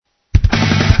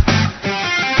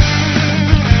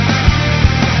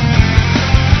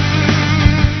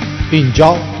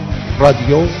اینجا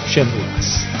رادیو شمرون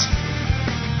است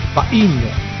و این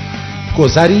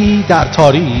گذری در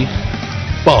تاریخ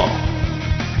با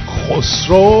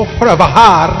خسرو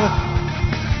فروهر،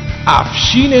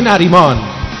 افشین نریمان،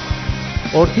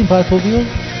 آرتین پرتویان.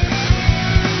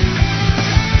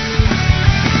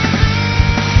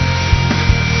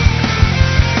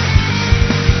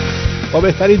 با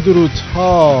بهترین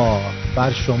درودها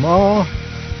بر شما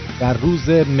در روز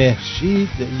مهرشید،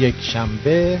 یک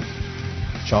شنبه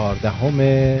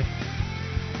 14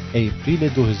 اپریل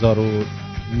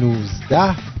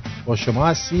 2019 با شما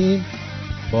هستیم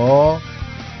با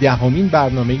 10مین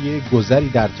برنامه گذری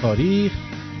در تاریخ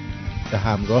به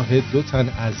همراه دو تن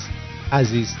از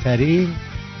عزیزترین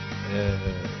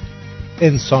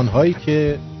انسان‌هایی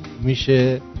که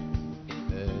میشه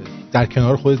در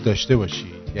کنار خودت داشته باشی.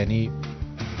 یعنی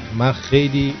من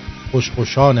خیلی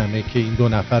خوشحالمه که این دو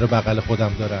نفر رو بغل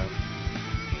خودم دارم.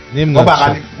 نمیدونم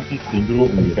بغل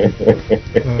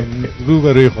رو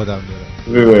به روی خودم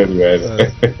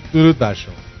دارم. درود بر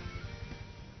شما.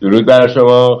 درود بر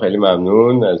شما. خیلی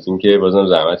ممنون از اینکه بازم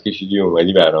زحمت کشیدی و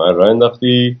اومدی برنامه راه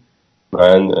انداختی.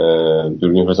 من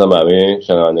درود می‌فرستم به همه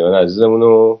شنوندگان عزیزمون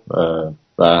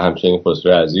و همچنین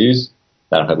خسرو عزیز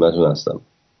در خدمتتون هستم.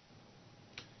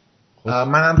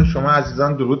 منم به شما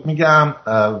عزیزان درود میگم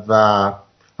و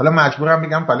حالا مجبورم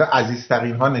بگم بالا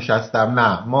عزیزترین ها نشستم.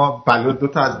 نه، ما بالا دو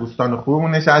تا از دوستان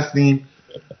خوبمون نشستیم.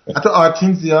 حتی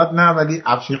آرتین زیاد نه، ولی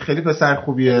افشین خیلی پسر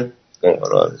خوبیه.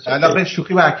 علاوه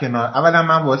شوخی بر کنار، اولا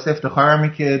من واسه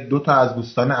افتخارمه که دو تا از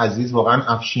دوستان عزیز واقعا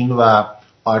افشین و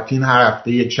آرتین هر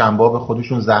هفته یک شنبه به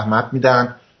خودشون زحمت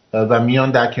میدن و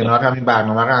میان در کنار همین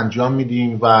برنامه رو انجام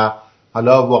میدیم و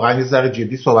حالا واقعا یه ذره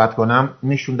جدی صحبت کنم،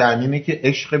 نشون در اینه که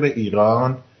عشق به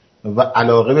ایران و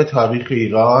علاقه به تاریخ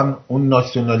ایران، اون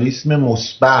ناسیونالیسم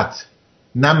مثبت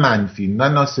نه منفی، نه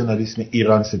ناسیونالیسم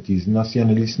ایران ستیز،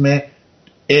 ناسیونالیسم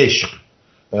عشق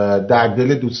در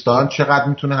دل دوستان چقدر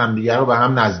میتونه همدیگر رو به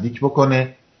هم نزدیک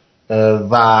بکنه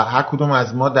و هر کدوم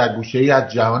از ما در گوشه‌ای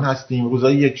از جهان هستیم.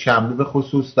 روزای یک شنبه به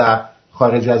خصوص در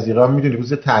خارج از ایران میدونی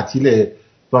روز تعطیله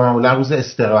و معمولا روز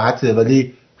استراحته،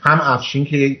 ولی هم افشین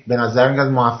که به نظر میاد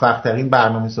از موفق ترین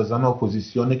برنامه‌سازان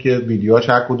اپوزیسیونه که ویدیوهاش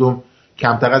هر کدوم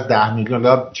کمتر از 10 میلیون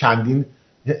لا چندین،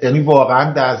 یعنی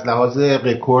واقعا در از لحاظ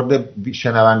رکورد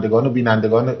شنوندگان و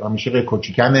بینندگان همیشه رکورد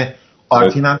چکنه.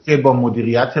 آرتین هم که با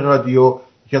مدیریت رادیو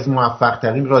یکی از موفق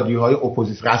ترین رادیوهای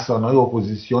اپوزیسیون، رسانه‌های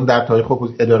اپوزیسیون در تاریخ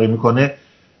اداره میکنه.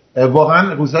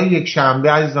 واقعا روزای یک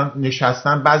شنبه عزیزان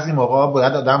نشستن، بعضی موقع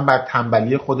باید آدم بر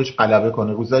تنبلی خودش غلبه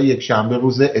کنه. روزای یک شنبه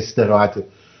روز استراحته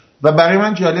و برای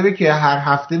من جالبه که هر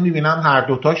هفته میبینم هر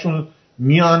دوتاشون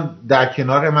میان در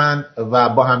کنار من و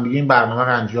با هم دیگه این برنامه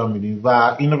رو انجام میدیم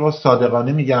و این رو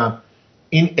صادقانه میگم،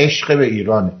 این عشق به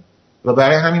ایرانه و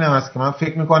برای همین هم هست که من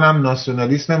فکر میکنم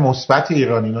ناسیونالیسم مثبت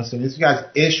ایرانی، ناسیونالیسمی که از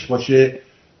عشق باشه،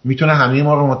 میتونه همه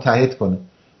ما رو متحد کنه.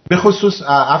 به خصوص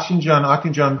افشین جان،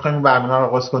 آرتین جان، میخوایم این برنامه رو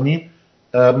آغاز کنیم.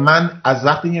 من از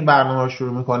وقتی این برنامه رو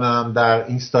شروع میکنم در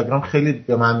اینستاگرام خیلی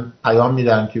به من پیام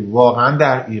میدن که واقعا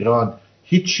در ایران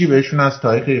هیچی بهشون از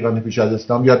تاریخ ایران پیش از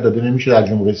اسلام یاد داده نمیشه در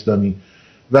جمهوری اسلامی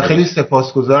و خیلی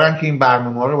سپاسگزارم که این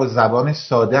برنامه رو با زبان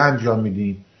ساده انجام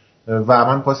میدین و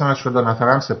من خواستم از شما دو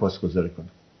نفرم سپاسگزاری کنم.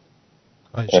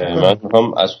 من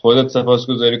میخوام از خودت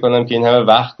سپاسگزاری کنم که این همه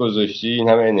وقت گذاشتی، این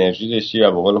همه انرژی داشتی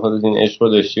و به قول خودت این عشق رو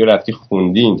داشتی و رفتی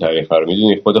خوندی این تاریخ رو.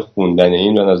 میدونی خود خوندن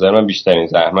این به نظر من بیشترین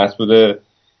زحمت بوده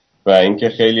و اینکه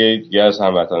خیلی دیگه از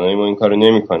هموطنای ما این کارو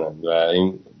نمیکنن و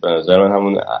این به نظر من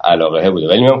همون علاقه بوده.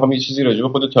 ولی من میخوام یه چیزی راجع به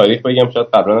خود تاریخ بگم، شاید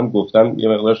قبلا هم گفتم، یه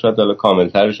مقدار شاید حالا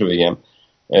کامل‌ترش رو بگم.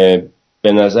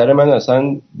 به نظر من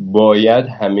اصلا باید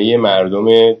همه مردم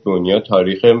دنیا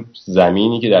تاریخ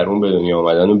زمینی که در اون به دنیا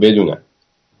اومدن رو بدونن،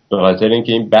 به خاطر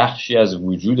اینکه این بخشی از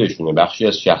وجودشونه، بخشی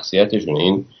از شخصیتشونه،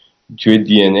 این توی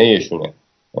دی ان ایشونه.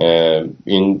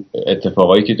 این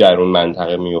اتفاقایی که در اون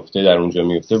منطقه میفته، در اونجا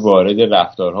میفته، وارد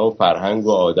رفتارها و فرهنگ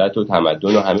و عادت و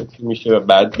تمدن و همه چی میشه و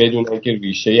بعد بدونن که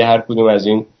ریشه هر کدوم از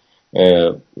این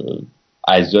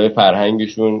اجزای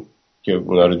فرهنگشون که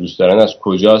اونا رو دوست دارن از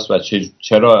کجاست و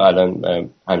چرا الان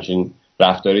همچین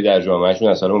رفتاری در جامعهشون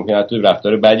اصلا ممکنه حتی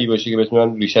رفتار بدی باشه که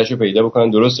بتونن ریشه‌شو پیدا بکنن،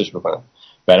 درستش بکنن.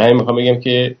 برای همین میخوام بگم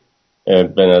که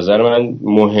به نظر من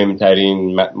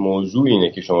مهمترین موضوع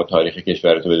اینه که شما تاریخ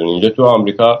کشورتو بدونید. اینجا تو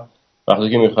آمریکا وقتی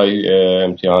که میخوای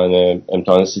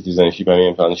امتحان سیتیزنشیپ، همین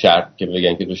امتحان شهر که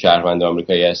بگن که تو شهروند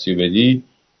آمریکایی هستی بدی،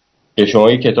 که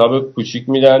شما یه کتاب کوچیک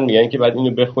میدن، میگن که بعد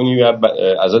اینو بخونی و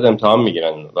ازت امتحان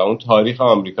میگیرن و اون تاریخ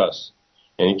آمریکاست.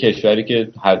 یعنی کشوری که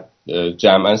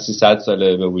جمعاً 300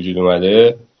 ساله به وجود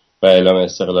اومده و اعلام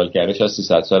استقلال کردش از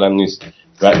 300 سال هم نیست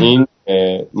و این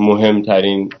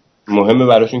مهمترین مهمه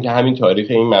براشون که همین تاریخ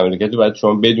این مملکت رو باید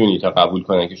شما بدونی تا قبول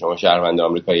کنن که شما شهروند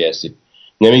آمریکایی هستید.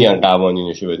 نمیگن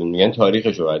قوانینشو بدون، میگن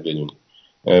تاریخشو باید بدونی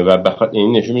و بخاطر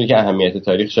این نشون میده که اهمیت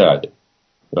تاریخ چقدره.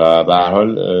 و به هر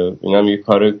حال اینم یه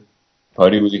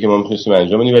کاری بودی که ما می‌تونستیم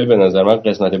انجام بدیم، ولی به نظر من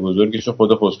قسمت بزرگیش رو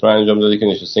خود خسرو انجام داده که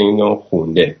نشسته اینو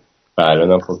خونده و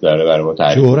الانم خب داره برای ما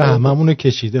تعریف جوره هممونو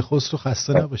کشیده. خسرو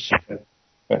خسته نباشی.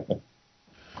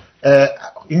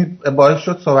 این باعث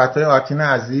شد صحبت‌های آرتین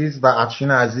عزیز و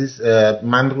افشین عزیز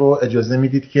من رو اجازه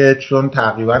میدید که چون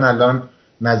تقریبا الان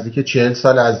نزدیک 40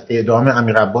 سال از اعدام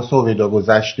امیرعباس هویدا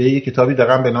گذشته، یک کتابی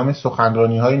دارم به نام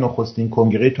سخنرانی‌های نخستین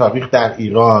کنگره تاریخ در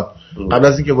ایران. قبل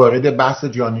از اینکه وارد بحث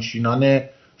جانشینان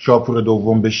شاپور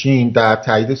دوم بشیم، در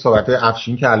تایید صحبت‌های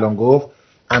افشین که الان گفت،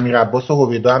 امیرعباس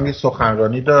هویدا هم یه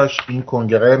سخنرانی داشت. این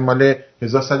کنگره مال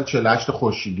 1148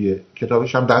 خورشیدیه،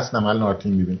 کتابش هم دستم الان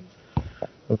آرتین می‌بینه.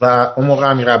 و اون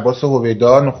موقع امیرعباس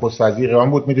هویدا نخست وزیر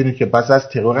ایران بود. میدونید که پس از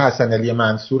ترور حسن علی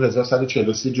منصور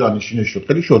 1143 جانشین شد.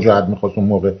 خیلی شجاعت می‌خواست اون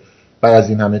موقع بعد از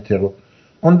این همه ترور.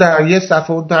 اون در یه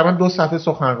صفحه، تقریبا 2 صفحه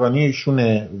سخنرانی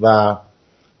ایشونه و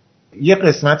یه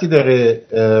قسمتی داره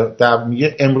در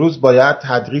میگه امروز باید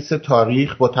تدریس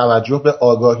تاریخ با توجه به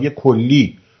آگاهی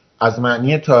کلی از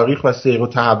معنی تاریخ و سیر و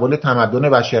تحول تمدن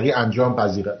بشری انجام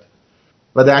پذیرد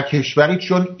و در کشوری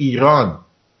چون ایران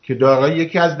که دارای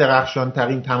یکی از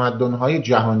درخشانترین تمدن‌های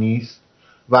جهانی است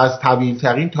و از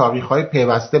طویل‌ترین تاریخ‌های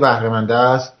پیوسته بهره‌مند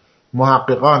است،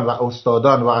 محققان و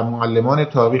استادان و معلمان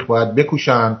تاریخ باید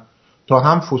بکوشند تا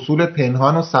هم فصول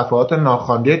پنهان و صفحات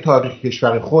ناخوانده تاریخ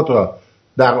کشور خود را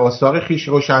در آثار خویش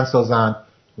روشن سازند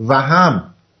و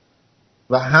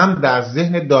هم در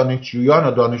ذهن دانشجویان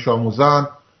و دانش آموزان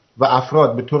و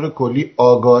افراد به طور کلی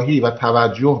آگاهی و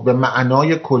توجه به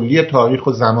معنای کلی تاریخ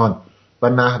و زمان و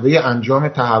نحوه انجام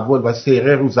تحول و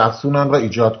سیر روزافزون را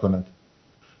ایجاد کند.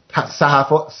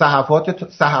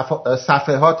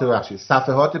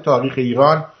 صفحات تاریخ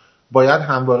ایران باید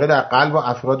همواره در قلب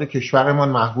افراد کشورمان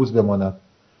محفوظ بماند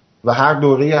و هر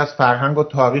دوره‌ای از فرهنگ و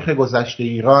تاریخ گذشته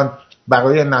ایران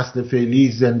برای نسل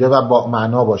فعلی زنده و با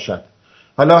معنا باشد.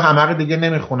 حالا همه رو دیگه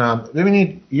نمیخونم.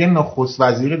 ببینید یه نخست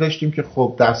وزیری داشتیم که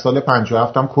خب در سال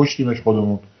 57 هم کشتیمش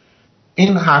خودمون.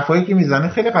 این حرفایی که میزنه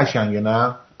خیلی قشنگه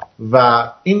نه؟ و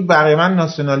این برای من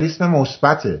ناسیونالیسم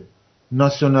مثبته.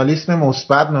 ناسیونالیسم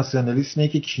مثبت ناسیونالیسمی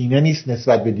که کینه نیست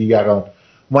نسبت به دیگران.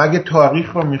 ما اگه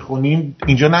تاریخ رو میخونیم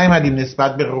اینجا نیومدیم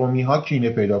نسبت به رومی ها کینه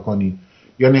پیدا کنیم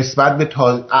یا نسبت به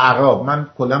اعراب. من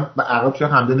کلا به اعراب چه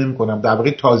حمله نمی‌کنم،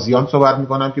 درباره تازیان صحبت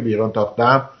می‌کنم که به ایران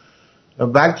تاختم،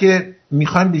 بلکه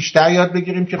می‌خوایم بیشتر یاد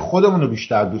بگیریم که خودمون رو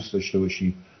بیشتر دوست داشته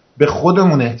باشیم، به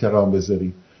خودمون احترام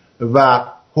بذاریم و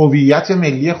هویت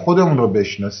ملی خودمون رو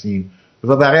بشناسیم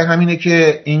و برای همینه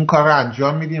که این کار رو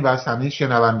انجام میدیم و از همه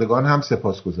شنوندگان هم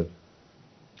سپاسگزارم.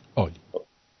 عالی.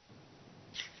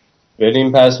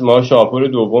 بریم پس ما شاپور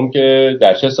دوم که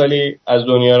در چه سالی از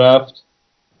دنیا رفت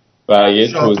و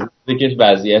یه توضیح که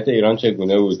وضعیت ایران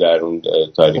چگونه بود در اون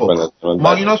تاریخ.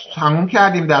 ما اینو تموم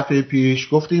کردیم دفعه پیش،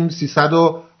 گفتیم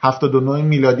 379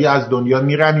 میلادی از دنیا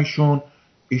میرن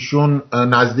ایشون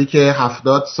نزدیک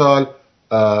 70 سال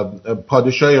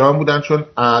پادشاه ایران بودن، چون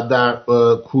در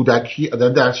کودکی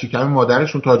در شکم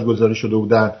مادرشون تاجگذاری شده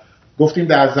بودن. گفتیم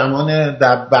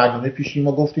در برنامه پیشی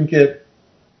ما گفتیم که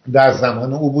در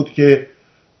زمان او بود که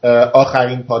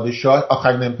آخرین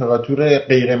امپراتور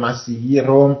غیر مسیحی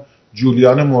روم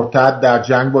جولیان مرتد در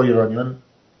جنگ با ایرانیان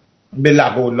به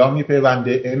لقب الله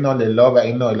میپیونده. انا لله و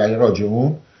انا الیه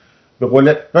راجعون. به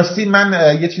قول راستی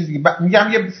من یه چیزی میگم،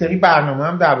 یه سری برنامه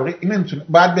هم درباره این نمیتونه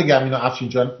بعد بگم اینو افشین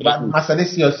جان، مسئله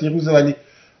سیاسی روزه، ولی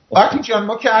آرتین جان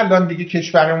ما که الان دیگه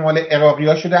کشور مال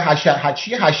عراقی‌ها شده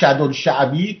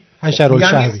حشدالشعبی،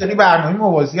 یه سری برنامه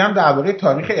موازی هم درباره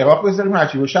تاریخ عراق بذاریم.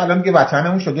 هرچی باشه الان دیگه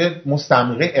وطنمون شده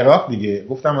مستعمره عراق دیگه.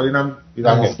 گفتم ولی اینم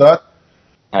دیدم افتاد،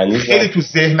 خیلی تو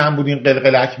ذهنم بود این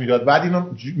قلقلک میداد، بعد اینو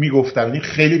میگفتم این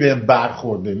خیلی بهم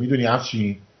برخورده. میدونی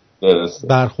افشین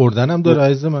برخوردنم داره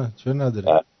عزیز من، چرا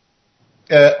نداره؟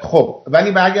 خب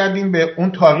ولی برگردیم به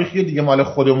اون تاریخی دیگه مال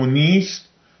خودمون نیست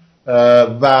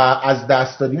و از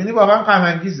دست دادیم. یعنی واقعا غم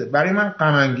انگیزه، برای من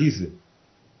غم انگیزه.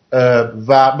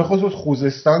 و به خصوص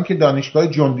خوزستان که دانشگاه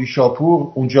جندی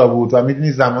شاپور اونجا بود و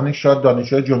میدونی زمان شاه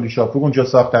دانشگاه جندی شاپور اونجا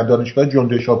ساختن. دانشگاه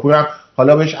جندی شاپور هم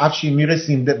حالا بهش افشین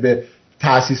میرسیم به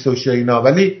تأسیسش اینا،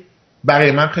 ولی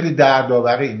برای من خیلی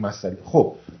دردآور این مسئله.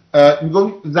 خب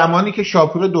میگم زمانی که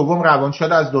شاپور دوم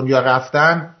روانشاد از دنیا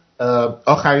رفتن،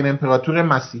 آخرین امپراتور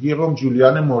مسیحی روم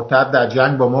جولیان مرتد در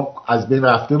جنگ با ما از بین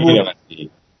رفته بود.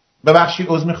 ببخشید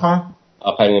عذر میخوام،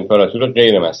 آخرین امپراتور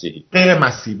غیر مسیحی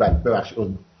بله ببخشید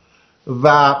عذر.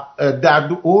 و در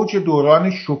اوج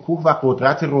دوران شکوه و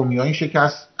قدرت رومیان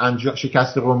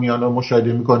شکست رومیان رو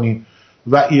مشاهده میکنیم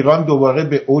و ایران دوباره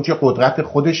به اوج قدرت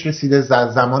خودش رسیده.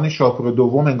 زمان شاپور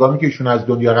دوم هنگامی که ایشون از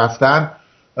دنیا رفتن،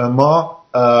 ما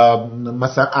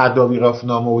مثلا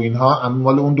اردابیرافنامه و اینها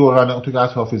مال اون دوران، اون تو که از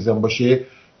حافظم باشه،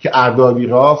 که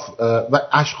اردابیراف و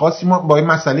اشخاصی ما با این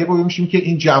مسئله روبرو میشیم که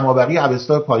این جمع‌آوری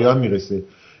اوستا پایان میرسه.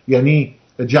 یعنی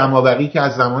جمع‌آوری که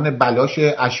از زمان بلاش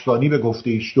اشکانی به گفته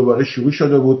ایش دوباره شروع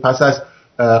شده بود، پس از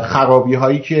خرابی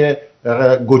هایی که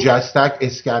گجستک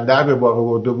اسکندر به بار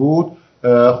آورده بود،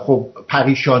 خب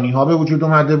پریشانی ها به وجود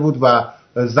اومده بود و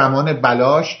زمان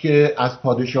بلاش که از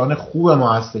پادشاهان خوب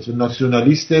ما هستش،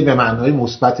 ناسیونالیست به معنای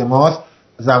مثبت ماست،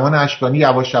 زمان اشکانی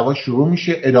یواش یواش شروع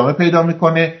میشه، ادامه پیدا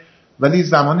میکنه. ولی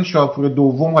زمان شاپور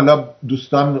دوم، حالا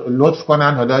دوستان لطف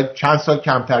کنن حالا چند سال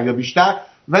کمتر یا بیشتر،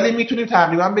 ولی میتونیم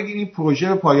تقریبا بگیم این پروژه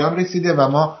به پایان رسیده و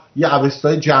ما یه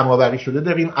اوستای جمع‌آوری شده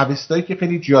داریم. اوستایی که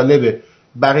خیلی جالبه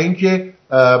برای اینکه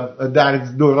در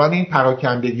دوران این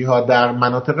پراکندگی ها در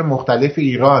مناطق مختلف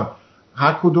ایران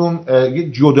هر کدوم یه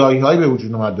جدایی هایی به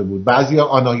وجود اومده بود. بعضی ها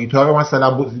آناهیتا رو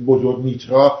مثلا بزرگ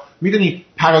میترا، میدونی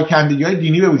پراکندگی های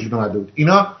دینی به وجود اومده بود.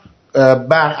 اینا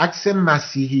برعکس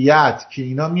مسیحیت که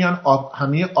اینا میان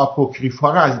همه آپوکریف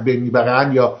ها رو از بین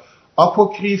میبرن، یا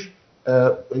آپوکریف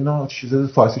اینا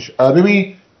چیز فارسیش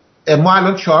ببین، ما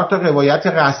الان 4 تا روایت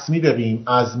رسمی داریم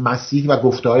از مسیح و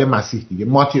گفته های مسیح دیگه،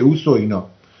 ماتئوس و اینا،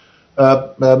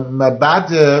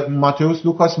 بعد ماتئوس،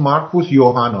 لوکاس، مارکوس،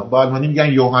 یوحنا، با آلمانی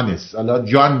میگن یوهانس، حالا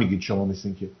جان میگید شما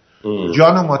مثل که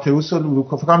جان و ماتئوس و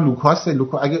لوکاس، فکر کنم لوکاس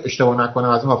اگه اشتباه نکنم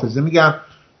از حافظه میگم،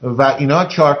 و اینا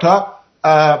 4 تا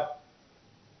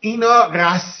اینا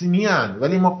رسمی هن.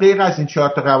 ولی ما غیر از این 4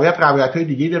 تا روایت های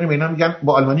دیگه داریم، اینا میگن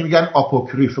با آلمانی میگن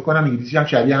آپوکریف، فکر کنم انگلیسی هم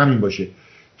شبیه همین باشه،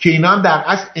 که اینا هم در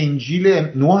اصل انجیل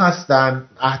نو هستن،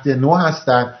 عهد نو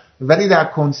هستن، ولی در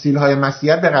کنسیل های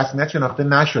مسیحیت به رسمیت شناخته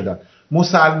نشدن.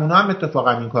 مسلمونا هم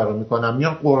اتفاقا این کارو میکنن،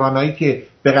 میان قرآنایی که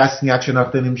به رسمیت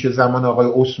شناخته نمیشه زمان آقای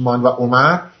عثمان و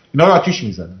عمر، اینا رو آتیش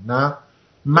میزنن. نه،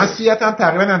 مسیحیت هم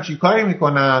تقریبا همچین کاری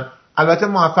میکنن، البته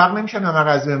موفق نمیشن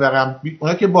همه قضیه ببرن.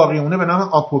 اونا که باقی مونده به نام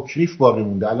آپوکریف باقی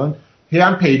مونده، الان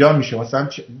هم پیدا میشه، مثلا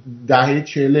دهه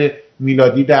 40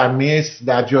 میلادی در مصر،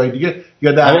 در جای دیگه،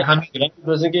 یا در همین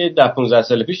روزی که 15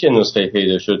 سال پیش یه نسخه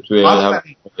پیدا شد توی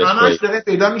همش داره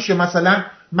پیدا میشه. مثلا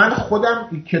من خودم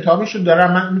کتابشو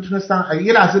دارم، من میتونستم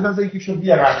یه لحظه بذار یکیشو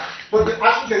بیارم، خود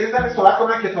اصلا یه ذره صحبت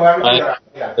کنم کتابو رو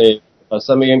بیارم.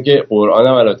 اصلا میگم که قرآن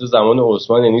هم البته زمان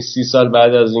عثمان، یعنی 30 سال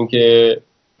بعد از اینکه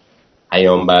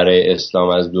پیامبر اسلام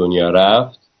از دنیا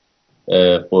رفت،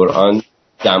 قرآن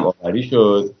جمع‌آوری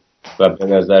شد و به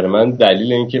نظر من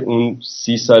دلیل اینکه اون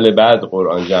 30 سال بعد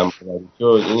قرآن جمع‌آوری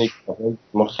شد اینه که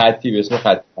ما خطی به اسم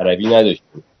خط عربی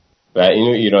نداشتیم و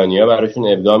اینو ایرانی‌ها براشون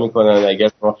ابداع میکنن. اگر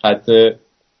ما خط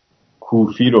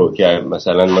کوفی رو که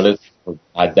مثلا مال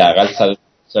حداقل 100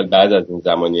 سال بعد از اون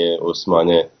زمانی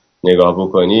عثمانه نگاه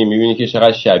بکنی، میبینی که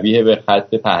چقدر شبیه به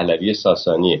خط پهلوی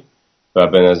ساسانیه و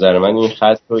به نظر من این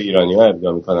خط رو ایرانی‌ها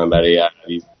ابداع میکنن برای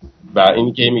عربی. و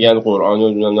اینی که میگن قرآن رو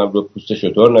نمیدونم رو پوست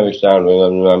شتر نوشتن، رو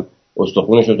نمیدونم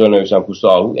استخوان شتر نوشتن، پوست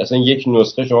آهو، اصلا یک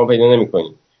نسخه شما پیدا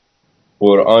نمی‌کنید.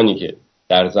 قرآنی که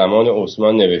در زمان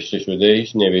عثمان نوشته شده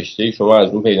هیچ نوشته‌ای شما از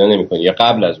اون پیدا نمی‌کنید، یا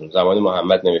قبل از اون زمان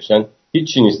محمد نوشتن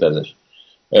هیچ چی نیست ازش.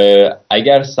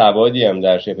 اگر سوادی هم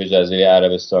در شبه جزیره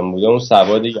عربستان بوده، اون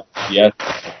سواد یهودیت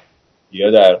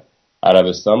یا در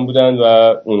عربستان بودن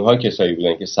و اونها کسایی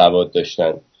بودن که سواد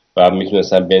داشتن و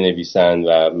میتونستن بنویسن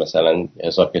و مثلا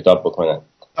حساب کتاب بکنن.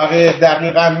 آره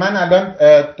دقیقاً. من الان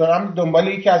دارم دنبال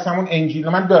یکی از همون انجیل،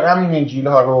 من دارم این انجیل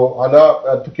ها رو حالا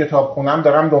تو کتاب خونم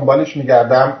دارم دنبالش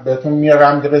میگردم، بهتون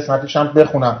میارم قسمتش هم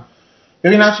بخونم.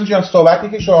 ببین افشین جان، صحبتی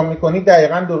که شما میکنید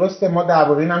دقیقاً درسته. ما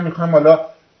درباره اینم میخوایم حالا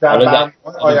در برنامه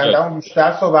آینده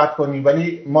بیشتر صحبت کنیم،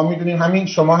 ولی ما میدونیم همین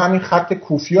شما همین خط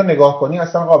کوفی رو نگاه کنی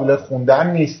اصلا قابل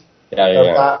خوندن نیست.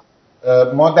 و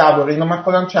ما درباره اینا، من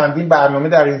خودم چندین برنامه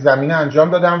در این زمینه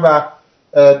انجام دادم و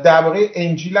درباره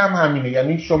انجیل هم همینه.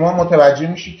 یعنی شما متوجه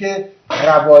میشی که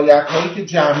روایت هایی که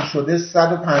جمع شده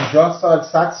 150 سال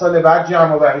 100 سال بعد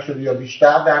جمع آوری شده یا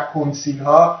بیشتر در کنسیل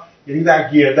ها، یعنی در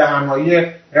گرده همایی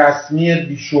رسمی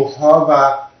بیشوف ها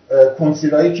و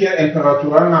کنسیل هایی که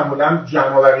امپراتوران معمولا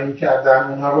جمع آوری میکردن،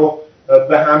 اونها رو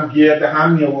به هم گرده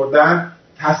هم میآوردن،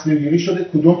 تصمیم گیری شده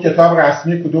کدوم کتاب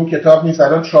رسمی کدوم کتاب نیست.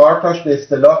 الان 4 تاش به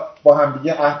اصطلاح با هم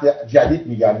دیگه عهد جدید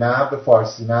میگن، نه به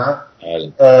فارسی نه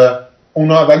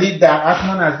اونا، ولی در اصل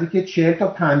ما نزدیک 40 تا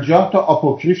 50 تا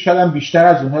آپوکریف شدن، بیشتر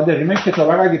از اونها داریم. من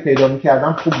کتابا رو اگه پیدا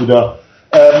می‌کردم خوب بودا.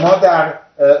 ما در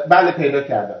بله پیدا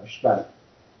کردمش. بله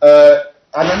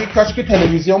الان کاش که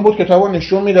تلویزیون بود کتابو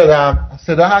نشون میدادم.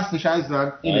 صدا هستش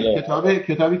عزیزان؟ این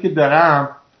کتابی که دارم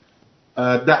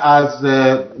از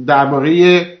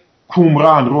درباره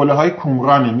کومران، روله های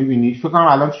کومرانه. میبینی فکر کنم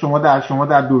الان شما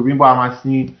در دوربین با هم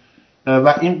هستین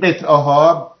و این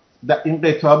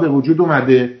قطعه به وجود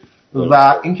اومده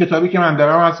و این کتابی که من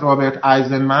دارم از رابرت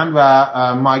آیزنمن و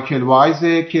مایکل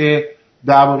وایزه که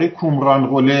در واقع کومران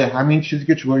روله، همین چیزی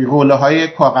که روله های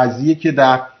کاغذی که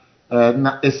در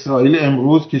اسرائیل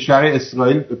امروز، کشور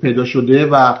اسرائیل پیدا شده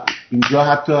و اینجا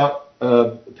حتی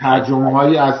ترجمه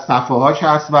هایی از صفحه هاش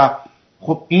هست و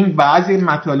خب این بعضی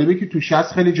مطالبی که توش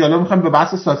هست خیلی جالب. میخوام به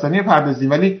بحث ساسانی پردازیم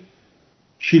ولی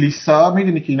کلیسا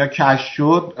میدونی که اینا کشف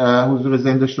شد، حضور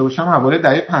ذهن داشته باشم حوالی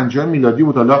دهه 50 میلادی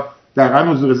بود، حالا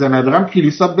دقیقاً حضور ذهن ندارم.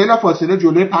 کلیسا بلافاصله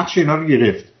جلوی پخش اینا رو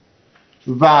گرفت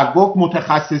و گفت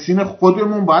متخصصین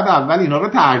خودمون باید اول اینا رو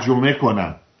ترجمه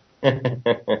کنن.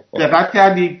 دقت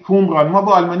کردی؟ کومران، ما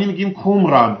با آلمانی میگیم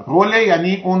کومران، روله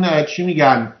یعنی اون چی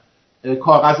میگن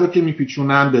کاغذو که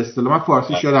میپیچونن، به اصطلاح من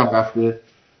فارسیش یادم رفته.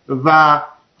 و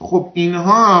خب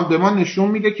اینها به ما نشون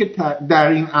میده که در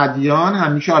این ادیان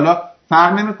همیشه، حالا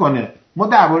فرق نمیکنه، ما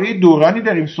درباره دورانی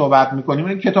داریم صحبت میکنیم.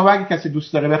 این کتاب اگه کسی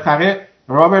دوست داره بخره،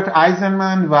 رابرت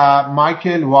آیزنمن و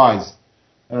مایکل وایز،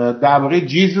 درباره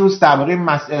جیزوس، درباره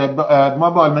ما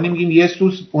به آلمانی میگیم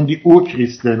یسوس und die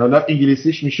Urchristen، حالا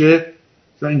انگلیسیش میشه،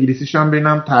 انگلیسیش هم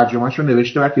ببینم ترجمهشو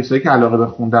نوشته و کسایی که علاقه به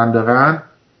خوندن دارن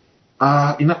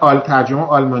این ترجمه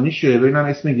آلمانیشه، ببینم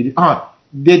اسم انگلیسی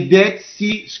The Dead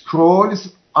Sea Scrolls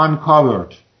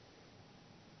Uncovered.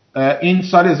 این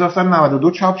سال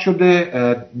 1992 چاپ شده.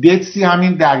 Dead Sea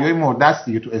همین دریای مرده است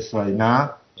دیگه تو اسرائیل، نه؟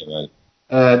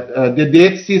 The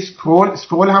Dead Sea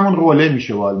Scroll همون روله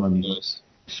میشه با آلمانی.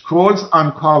 Scrolls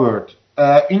Uncovered.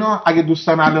 اینو اگه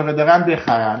دوستان علاقه دارن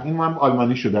بخرن، این من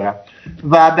آلمانیشو دارم.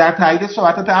 و در تایید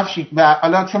صحبتات افشین و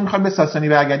حالا چون میخوایم به ساسانی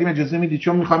برگردیم اجازه میدید،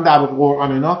 چون میخوایم در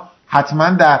قرآن اینا حتما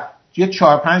در یه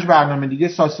 4-5 برنامه دیگه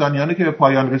ساسانیانو که به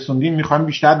پایان رسوندیم میخوایم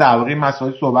بیشتر در واقع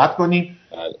مسائل صحبت کنیم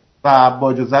و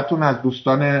با اجازهتون از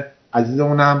دوستان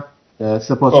عزیزمونم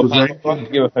سپاسگزاریم.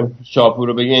 شاپور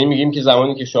رو بگیم، یعنی میگیم که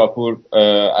زمانی که شاپور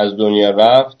از دنیا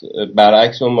رفت،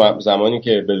 برعکس اون زمانی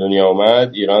که به دنیا اومد،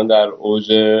 ایران در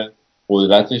اوج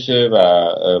قدرتشه و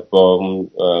با اون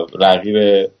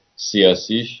رقیب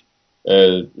سیاسیش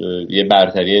یه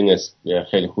برتری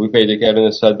خیلی خوبی پیدا کرده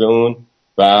نسبت به اون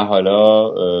و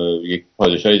حالا یک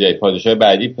پادشاه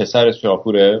بعدی پسر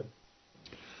شاپوره.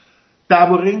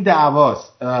 درباره این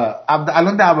دعواست.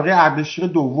 الان درباره اردشیر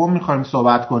دوم میخوایم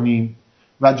صحبت کنیم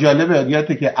و جالبه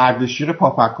یادته که اردشیر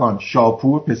پاپکان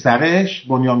شاپور پسرش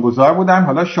بنیانگذار بودن،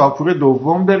 حالا شاپور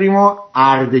دوم داریم و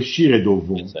اردشیر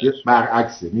دوم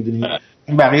برعکسه. میدونی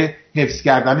این برای حفظ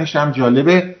کردنش هم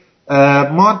جالبه.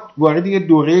 ما وارد یه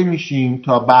دوره میشیم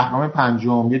تا بهرام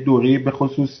پنجم، یه دوره به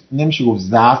خصوص نمیشه گفت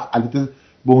ضعف، البته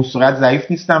به اون صورت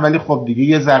ضعیف نیستن ولی خب دیگه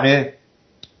یه ذره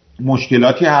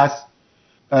مشکلاتی هست.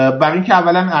 برای اینکه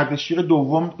اولا اردشیر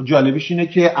دوم جالبیش اینه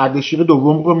که اردشیر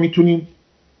دوم رو میتونیم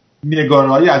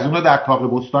نگاره‌ای از اون رو در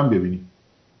طاق بستان ببینیم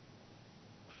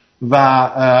و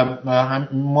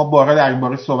ما بارها در این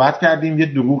باره صحبت کردیم. یه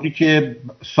دروغی که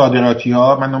صادراتی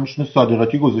ها، من نامشون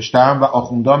صادراتی گذاشتم و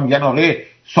آخوندا میگن آره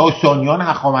ساسانیان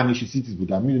هخامنشی چیز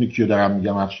بودن. میدونی کیو دارم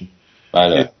میگم افشین؟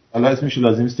 بله. حالا اسمش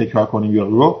لازم است تکرار کنیم یا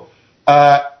رو.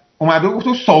 اومده گفت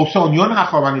ساسانیان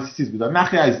هخامنشی چیز بودن.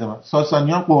 نخی عزیز من،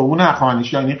 ساسانیان قربون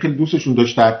هخامنشی، یعنی خیلی دوستشون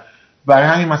داشتن. برای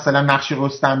همین مثلا نقش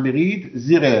رستم برید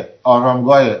زیر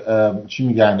آرامگاه چی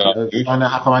میگن خان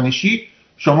هخامنشی،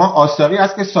 شما آثاری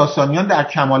است که ساسانیان در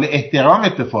کمال احترام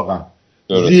اتفاقا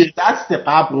زیر دست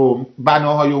قبر و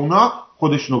بناهای اونا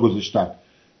خودشونو گذاشتن.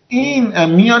 این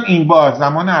میان این بار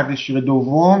زمان اردشیر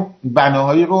دوم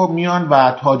بناهایی رو میان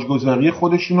و تاجگذاری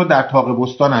خودشونو در طاق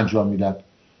بستان انجام میدن.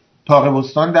 طاق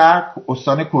بستان در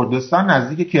استان کردستان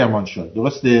نزدیک کرمانشاه،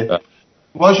 درسته؟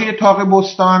 واژه طاق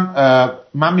بستان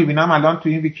من میبینم الان تو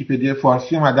این ویکی‌پدیا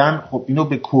فارسی اومدن، خب اینو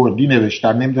به کردی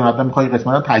نوشتن، نمیدونم حتما میخوای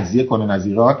قسمت رو تجزیه کنن از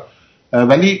ایران،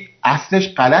 ولی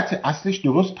اصلش غلطه، اصلش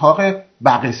درست طاق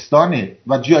بغستانه.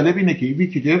 و جالب اینه که این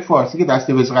ویکی‌پدیا فارسی که دست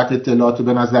وزارت اطلاعات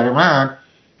به نظر من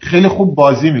خیلی خوب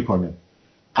بازی میکنه.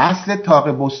 اصل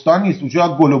طاق بستان نیست،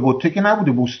 اونجا گل و بته که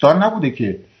نبوده، بوستان نبوده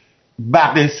که،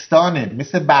 بغستانه،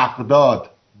 مثل بغداد،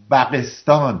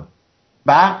 بغستان.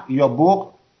 بغ یا بغ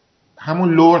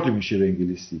همون لورد میشه به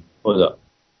انگلیسی. خدا.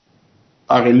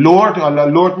 آره لورد، حالا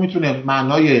لورد میتونه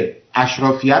معنای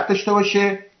اشرافیت داشته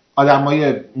باشه،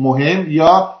 آدمای مهم،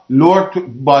 یا لورد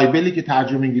بایبلی که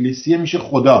ترجمه انگلیسیه میشه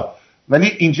خدا،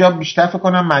 ولی اینجا بیشتر فکر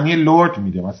کنم معنی لورد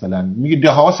میده. مثلا میگه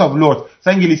the house of lords،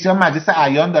 مثلا انگلیسی ها مجلس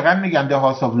اعیان دارن میگن the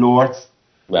house of lords.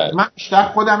 من بیشتر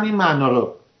خودم این معنا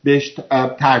رو بهش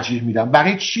ترجیح میدم.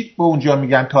 برای چی به اونجا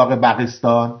میگن طاق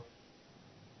بغستان؟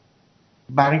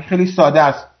 برای خیلی ساده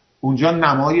است، اونجا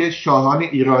نمای شاهان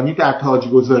ایرانی در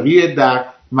تاجگذاری در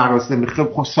مراسم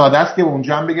خب ساده است که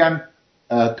اونجا هم بگن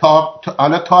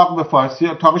حالا تاق به فارسی،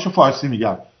 تاقشو فارسی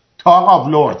میگن تاق آف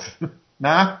لورد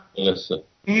نه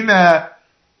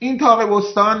این تاق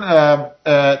بستان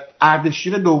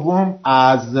اردشیر دوم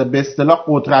از به اصطلاح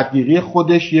قدرتگیری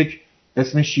خودش یک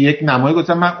اسمش یک نمای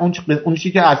گذاشتن. من اون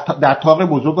چیزی که از در تاق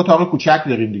بزرگ و تاق کوچک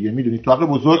داریم دیگه، میدونی تاق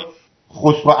بزرگ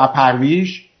خسرو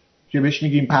اپرویش که بهش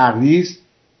میگیم پرویز،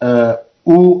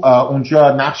 او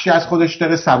اونجا نقشی از خودش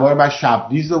داره، سوار بر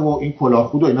شبدیزه و این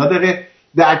کلاهخود و اینا داره.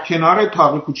 در کنار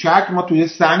تاق کوچک ما توی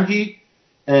سنگی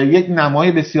یک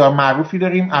نمای بسیار معروفی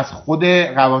داریم از خود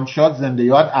روانشاد زنده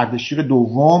یاد اردشیر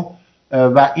دوم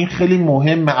و این خیلی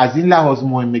مهمه. از این لحاظ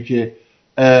مهمه که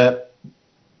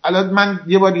الان من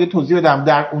یه بار دیگه توضیح بدم.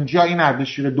 در اونجا این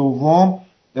اردشیر دوم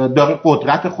داره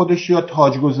قدرت خودش یا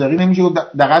تاجگذاری نمیشه،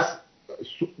 در اصل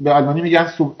به آلمانی میگن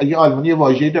یه آلمانی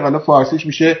واژه‌ای داره، حالا فارسیش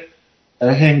میشه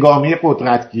هنگامی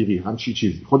قدرتگیری، همچی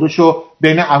چیزی. خودشو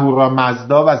بین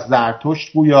اهورامزدا و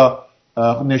زرتشت گویا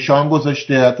نشان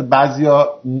گذاشته.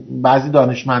 بعضی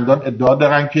دانشمندان ادعا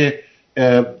دارن که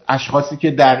اشخاصی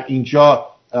که در اینجا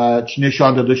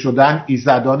نشان داده شدن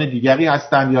ایزدان دیگری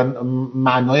هستن یا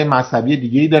معنای مذهبی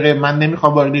دیگه‌ای داره. من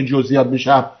نمیخوام وارد جزئیات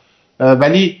بشم،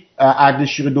 ولی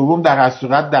اردشیر دوم در هر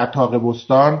صورت در تاق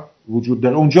بستان وجود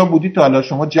داره. اونجا بودی تا حالا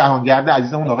شما جهانگرد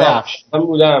عزیزمون آقای افشین؟ من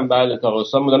بودم، بله تاق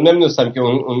بستان بودم. نمیدونستم که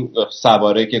اون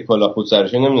سواره که کلاهخود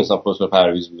سرشه، نمیدونستم خسرو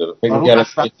پرویز بوده. فکر می‌کردم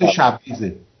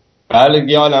شبدیزه.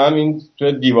 بله یه عالمه این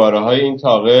تو دیوارهای این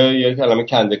تاقه یه کلمه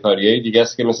کنده‌کاریای دیگه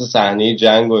است که مثل صحنه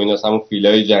جنگ و ایناست، همون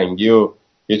فیلای جنگی و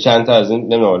یه چند تا از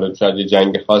این نمیدونم شاید یه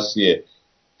جنگ خاصیه.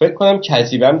 فکر کنم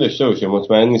کتیبه هم داشته باشه،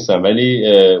 مطمئن نیستم، ولی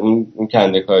اون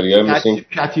کنده‌کاری‌ها مثل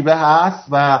کتیبه هست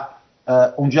و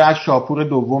اونجا از شاپور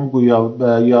دوم گویا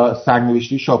یا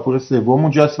سرنوشتی شاپور سوم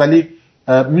اونجاست. ولی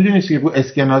میدونید که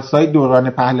اسکناس‌های دوران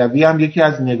پهلوی هم یکی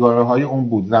از نگاره‌های اون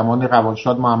بود. زمان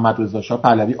روانشاد محمد رضا شاه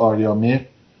پهلوی آریامه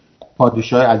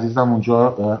پادشاه عزیزم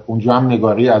اونجا هم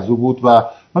نگاری از او بود و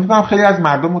من فکر کنم خیلی از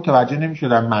مردم متوجه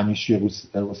نمی‌شدن معنیش چیه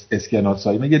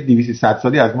اسکناس‌های. اینا یه 200-300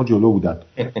 سالی از ما جلو بودن.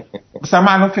 مثلا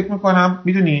من الان فکر می‌کنم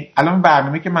میدونی الان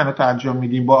برنامه که من و تو انجام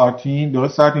میدیم با آرتین،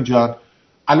 درست آرتین جان،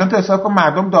 الان تو حساب کن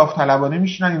مردم داوطلبانه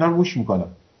میشینن اینا رو گوش میکنن.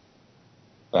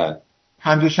 بله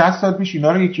 50-60 سال پیش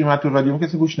اینا رو یکی تو رادیو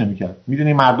کسی گوش نمیکرد.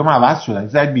 میدونی مردم عوض شدن،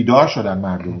 زیاد بیدار شدن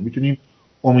مردم. میتونیم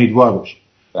امیدوار باشیم.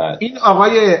 این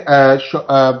آقای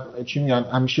چی میگن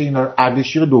همیشه اینا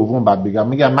اردشیر دوم بعد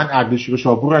میگم من اردشیر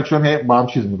شاپور چون با هم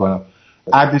چیز میکنم.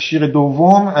 اردشیر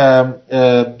دوم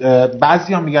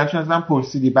بعضیا میگن چون ازم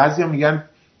پرسیدی، بعضیا میگن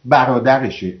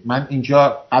برادرشه. من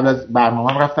اینجا قبل از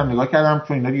برنامه رفتم نگاه کردم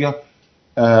چون اینا دیگه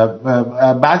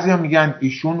بعضیا میگن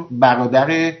ایشون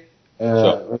برادر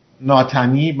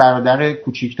ناتنی، برادر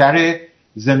کوچیکتر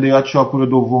زنده یاد شاپور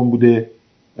دوم بوده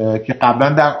که قبلا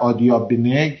در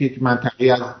آدیابنه که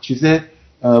منطقه از چیز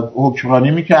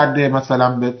حکمرانی میکرده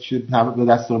مثلا به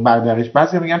دستور برادرش.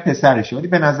 بعضی میگن پسرشه، ولی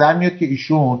به نظر میاد که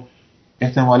ایشون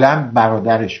احتمالاً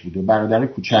برادرش بوده، برادر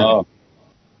کوچک.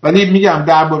 ولی میگم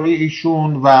درباره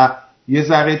ایشون و یه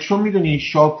ذره چون میدونی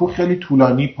شاپور خیلی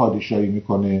طولانی پادشاهی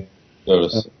میکنه.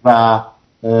 درست. و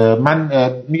من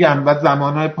میگم بعد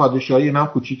زمانهای پادشاهی اینا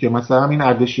کوچیکه. مثلا این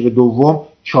اردشیر دوم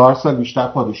 4 سال بیشتر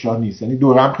پادشاه نیست، یعنی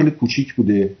دورم خیلی کوچیک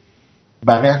بوده.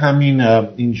 برای همین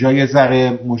اینجا یه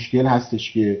ذره مشکل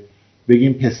هستش که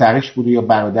بگیم پسرش بوده یا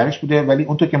برادرش بوده، ولی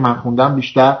اونطور که من خوندم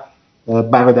بیشتر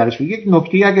برادرش بوده. یک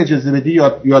نکته اگه اجازه بدی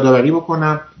یادآوری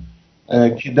بکنم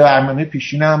که در برنامه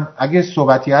پیشینم اگه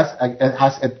صحبتی هست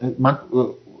من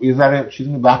یه ذره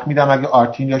چیزی وقت میدم اگه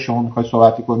آرتین یا شما میخوای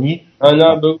صحبتی کنی.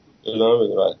 نه بگو.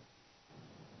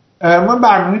 من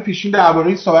برنامه پیشین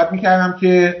درباره صحبت میکردم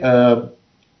که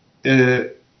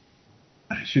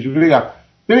چجوری بگم،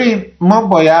 ببین ما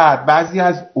باید بعضی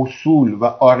از اصول و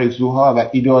آرزوها و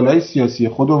ایدئالهای سیاسی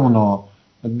خودمون رو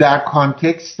در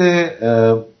کانتکست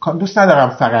دوست ندارم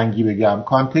فرنگی بگم،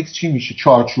 کانتکست چی میشه؟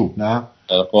 چارچوب، نه؟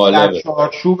 در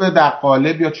چارچوب، در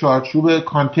قالب یا چارچوب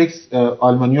کانتکست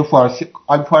آلمانی و فارسی.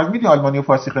 میدونی آلمانی و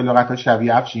فارسی خیلی لغت‌ها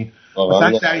شبیه افشین.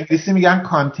 مثلا در انگلیسی میگن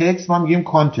کانتکست، ما میگیم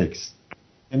کانتکست،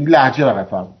 یعنی لهجه فقط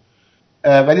فرق.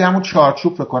 ولی همون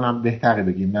چارچوب فکر کنم بهتره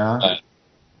بگیم، نه؟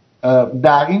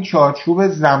 در این چارچوب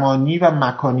زمانی و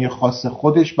مکانی خاص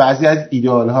خودش بعضی از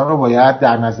ایدئال‌ها رو باید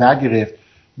در نظر گرفت.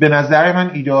 به نظر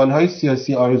من ایدئال‌های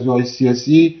سیاسی، آرزوهای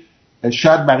سیاسی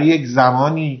شاید برای یک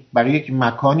زمانی، برای یک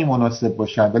مکانی مناسب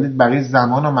باشن، ولی برای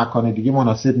زمان و مکان دیگه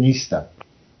مناسب نیستن.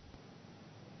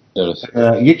 درست.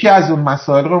 یکی از اون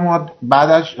مسائل رو ما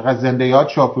بعدش زنده یاد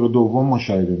شاپور دوم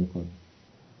مشاهده میکنیم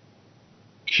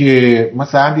که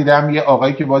مثلا دیدم یه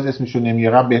آقایی که باز اسمشو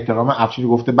نمیارم به احترام افشین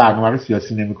گفته برنامه رو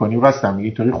سیاسی نمی‌کنی، راستم میگه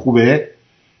اینطوری خوبه.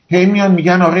 هی میان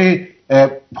میگن آره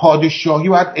پادشاهی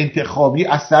باید انتخابی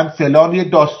اصلا فلان، یه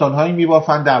داستانهایی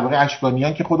میبافن درباره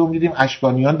اشکانیان که خودمون دیدیم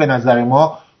اشکانیان به نظر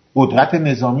ما قدرت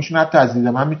نظامیشون حتی از دید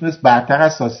من میتونست برتر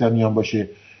از ساسانیان باشه،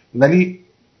 ولی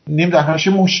نمیدونم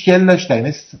همیشه مشکل داشتن.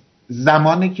 یعنی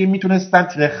زمانی که میتونستن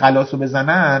تیر خلاصو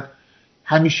بزنن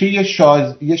همیشه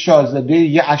یه شاهزاده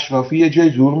یه اشرافی یه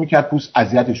جای ظهور میکرد، پوست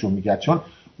اذیتشون میکرد، چون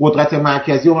قدرت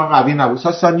مرکزی اون قوی نبود.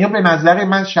 ساسانیان به نظر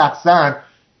من شخصا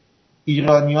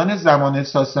ایرانیان زمان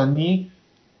ساسانی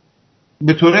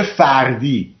به طور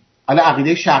فردی، حالا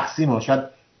عقیده شخصی ما، شاید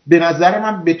به نظر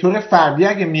من به طور فردی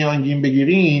اگه میانگین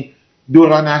بگیرین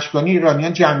دوران اشکانی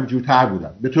ایرانیان جنگجوتر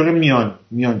بودن به طور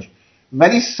میانجی،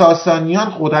 ولی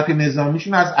ساسانیان قدرت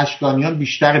نظامیشون از اشکانیان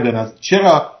بیشتره به نظر.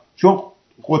 چرا؟ چون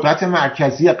قدرت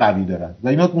مرکزی قوی دارن و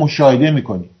اینو مشاهده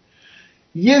میکنیم.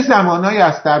 یه زمانایی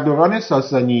است در دوران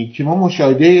ساسانی که ما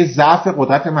مشاهده ضعف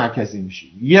قدرت مرکزی میشیم.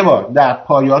 یه بار در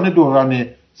پایان دوران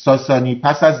ساسانی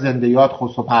پس از زنده یاد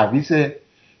خسرو پرویزه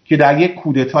که در یک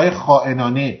کودتای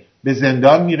خائنانه به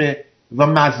زندان میره و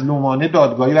مظلومانه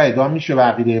دادگاهی و اعدام میشه به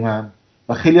عقیده من،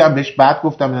 و خیلی هم بهش بد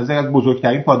گفتم، به نظر از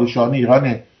بزرگترین پادشاهان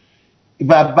ایرانه.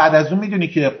 و بعد از اون میدونی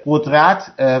که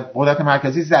قدرت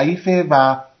مرکزی ضعیفه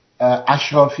و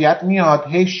اشرافیت میاد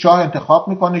هی شاه انتخاب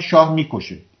میکنه، شاه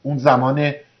میکشه. اون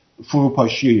زمان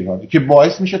فروپاشی ایرانی که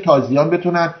باعث میشه تازیان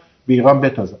بتونن به ایران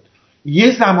بتازن.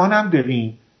 یه زمان هم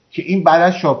داریم که این بعد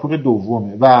از شاپور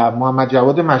دومه و محمد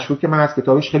جواد مشهور که من از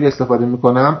کتابش خیلی استفاده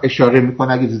میکنم اشاره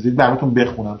میکنه، اگه زیدید براتون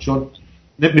بخونم چون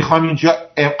میخوام اینجا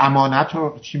امانت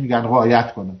رو چی میگن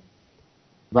رعایت کنم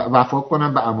و وفا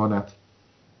کنم به امانت.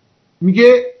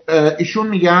 میگه ایشون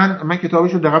میگن، من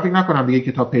کتابشو دقیقاً فکر نکنم دیگه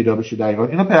کتاب پیدا بشه در ایران،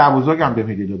 اینو پدربزرگم بهم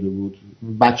هدیه داده بود،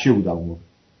 بچه بودم اون موقع.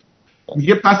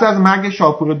 میگه پس از مرگ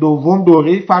شاپور دوم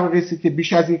دوره‌ای فرا رسید که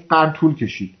بیش از یک قرن طول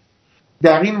کشید.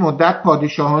 در این مدت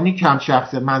پادشاهانی کم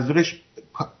شخصه، منظورش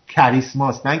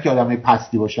کریسماست، نه اینکه آدمای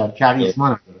پستی باشن، کریسما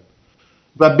نداره،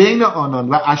 و بین آنان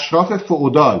و اشراف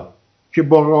فئودال که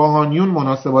با روحانیون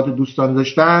مناسبات دوستانه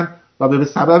داشتن و به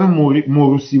سبب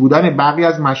موروثی بودن بقیه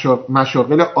از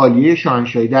مشاغل عالیه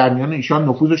شاهنشاهی در میان ایشان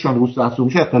نفوذشان روز افزون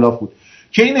میشه اختلاف بود.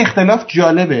 که این اختلاف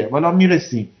جالبه، والا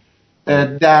میرسیم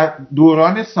در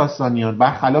دوران ساسانیان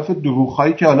برخلاف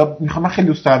دروغ‌هایی که حالا میخوام، من خیلی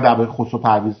دوست دارم درباره خسرو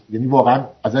پرویز، یعنی واقعا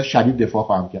ازش شدید دفاع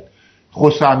خواهم کرد،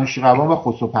 خسرو انوشیروان و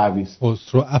خسرو پرویز،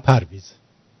 خسرو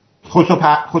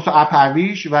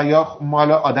اپرویز و یا ما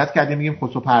حالا عادت کردیم میگیم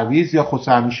خسرو پرویز یا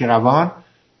خسرو انوشیروان.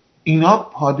 اینا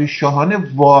پادشاهان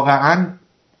واقعا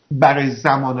برای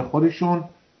زمان خودشون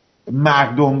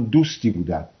مردم دوستی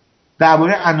بودن.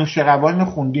 درباره انوشیروان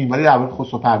خوندیم ولی درباره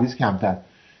خسرو پرویز کمتر.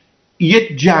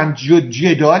 یک جنگ و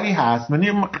جدالی هست،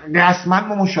 یعنی رسما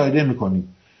ما مشاهده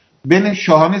میکنیم بین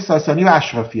شاهان ساسانی و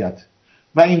اشرافیت،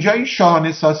 و اینجا این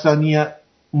شاهان ساسانی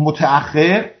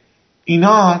متأخر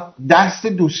اینا دست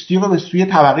دوستی رو به سوی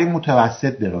طبقه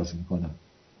متوسط دراز میکنن.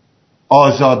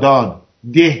 آزادان،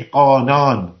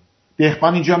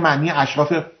 دهقان اینجا معنی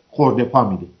اشراف خرده پا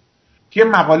میده. که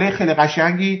مقاله خیلی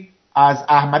قشنگی از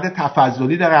احمد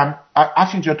تفضلی دارم،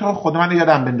 افشین جا تو خود من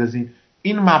یادم بندازین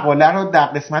این مقاله رو در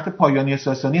قسمت پایانی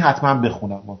ساسانی حتما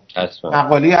بخونم.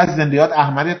 مقاله از زنده یاد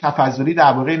احمد تفضلی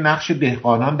درباره نقش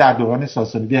دهقانان در دوران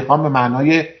ساسانی، دهقان به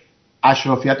معنای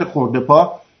اشرافیت خرده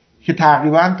پا که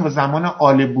تقریبا تا زمان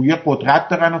آل بویه قدرت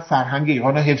دارن و فرهنگ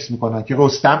ایران رو حفظ میکنن، که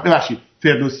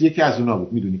فردوسی که از اونا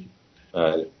بود، میدونی که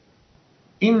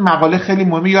این مقاله خیلی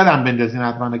مهمه، یادم بندازین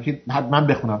حتما که حتما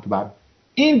بخونم تو بعد.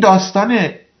 این داستان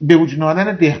به وجود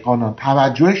آمدن دهقانان،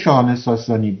 توجه شاهان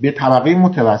ساسانی به طبقه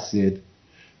متوسط،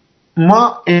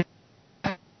 ما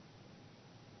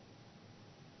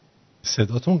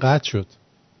صداتون قطع شد.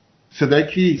 صدای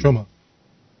کی؟ شما.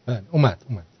 اومد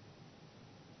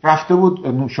رفته بود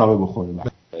نوشابه بخوره.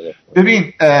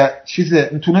 ببین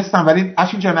تونستم، ولی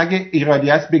افشین جان اگه ایرادی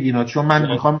هست بگینا، چون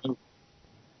من میخوام،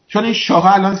 چون این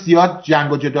شاه الان زیاد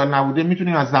جنگ و جدال نبوده،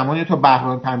 میتونیم از زمانی تا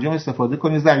بهرام پنجم استفاده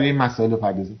کنیم ذریعه این مسائل رو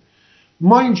پردازیم.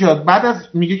 ما اینجا بعد از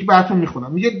میگه که براتون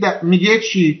میخونم، میگه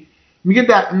چی؟ میگه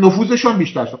در نفوذشون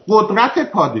بیشتر شد.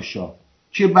 قدرت پادشاه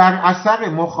که بر اثر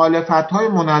مخالفت‌های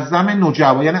منظم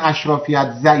نجبا یعنی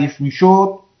اشرافیت ضعیف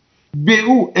میشد، به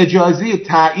او اجازه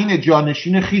تعیین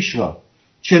جانشین خیش را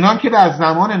چنان که در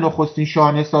زمان نخستین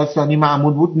شاهان ساسانی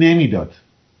معمول بود نمیداد.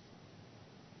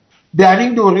 در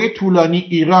این دوره طولانی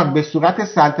ایران به صورت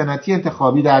سلطنتی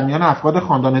انتخابی در میان افراد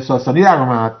خاندان ساسانی در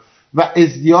آمد و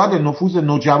ازدیاد نفوذ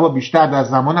نجبا بیشتر در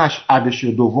زمان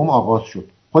اردشیر دوم آغاز شد.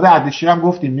 خود اردشیر هم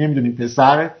گفتیم نمیدونیم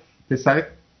پسر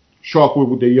شاپور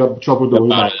بوده یا شاپور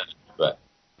دوم.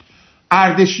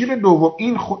 اردشیر دوم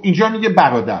اینجا میگه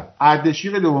برادر،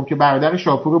 اردشیر دوم که برادر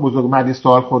شاپور بزرگ مردی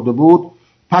سال خورده بود،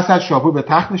 پس از شاپور به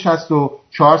تخت نشست و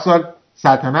 4 سال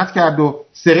سلطنت کرد و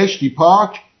سرشتی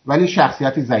پاک ولی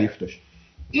شخصیتی ضعیف داشت.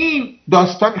 این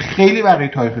داستان خیلی برای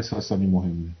تاریخ ساسانی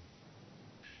مهمه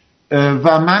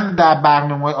و من در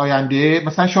برنامه آینده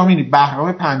مثلا شما می‌بینید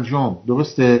بهرام پنجم،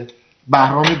 درسته،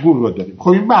 بهرام گور رو داریم. خب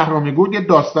این بهرام گور یه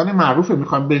داستان معروفه،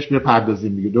 میخوام بهش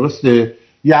بپردازیم دیگه، درسته؟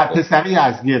 یه پسری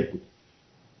یزگرد بود.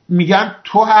 میگن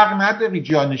تو حق نداری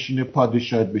جانشین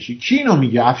پادشاهت بشی. کی اینو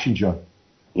میگه افشین جان؟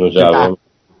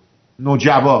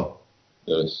 نوجبا.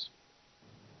 درست.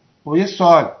 خب یه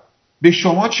سوال، به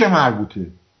شما چه مربوطه؟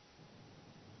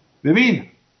 ببین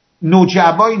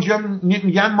نوجبا اینجا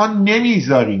میگن ما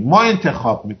نمیذاریم، ما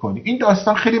انتخاب میکنیم. این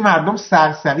داستان خیلی مردم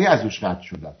سرسری ازش رد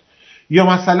شدن. یا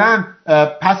مثلا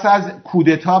پس از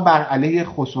کودتا بر علیه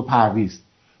خسرو پرویز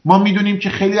ما میدونیم که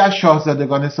خیلی از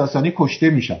شاهزادگان ساسانی کشته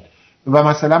میشن و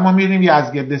مثلا ما میدونیم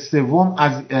یزگرد سوم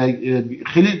از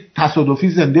خیلی تصادفی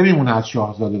زنده میمونه از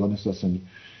شاهزادگان ساسانی.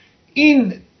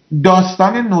 این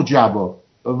داستان نوجبا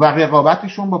و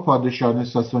رقابتشون با پادشاهان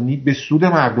ساسانی به سود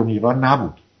مردم ایران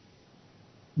نبود.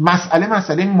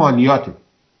 مسئله مالیاته.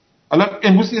 حالا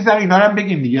امروز یه ذره اینا رو هم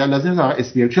بگیم دیگه، لازم نیست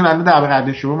اسپیر، چون الان در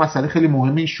برنامه شروع مسئله خیلی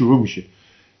مهمه این شروع میشه.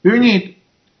 ببینید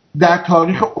در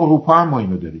تاریخ اروپا هم ما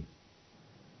اینو داریم.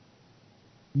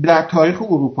 در تاریخ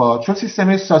اروپا چون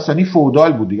سیستم ساسانی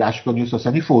فئودال بود دیگه، اشکانی و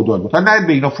ساسانی فئودال بود. تا نه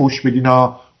به اینا فوش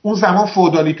بدینا، اون زمان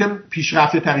فئودالیته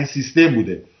پیشرفته ترین سیستم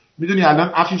بوده. میدونی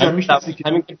الان افشین جان میشناسی که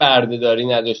همین که بردهداری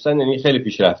نداشتن یعنی خیلی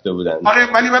پیشرفته بودن. آره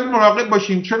ولی باید مراقب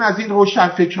باشیم چون از این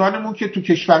روشنفکرانمون که تو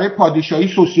کشورهای پادشاهی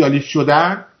سوسیالیست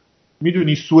شدن،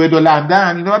 میدونی سوئد و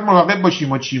لندن، اینا باید مراقب باشیم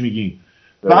ما چی میگیم.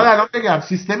 بعد الان بگم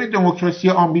سیستم دموکراسی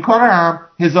آمریکا رو هم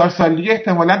 1000 سال دیگه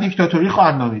احتمالاً دیکتاتوری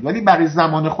خواهند نامید ولی برای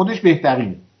زمان خودش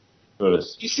بهترینه.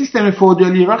 درست. این سیستم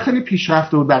فئودالی ایران خیلی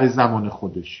پیشرفته بود برای زمان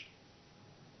خودش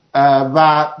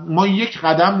و ما یک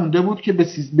قدم مونده بود که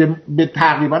به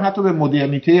تقریبا حتی به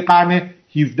مدرنیته قرن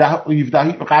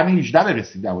 18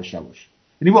 برسید یواش یواش.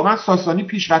 یعنی واقعا ساسانی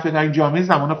پیشرفته ترین جامعه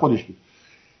زمان خودش بود.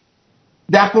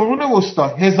 در قرون وسطا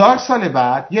 1000 سال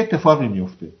بعد یه اتفاقی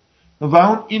میفته و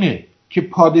اون اینه که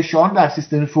پادشاهان در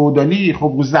سیستم فئودالی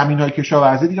خب رو زمین‌های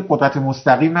کشاورزی دیگه قدرت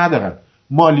مستقیم ندارن.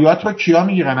 مالیات رو کیا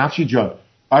میگیرن افشین جان؟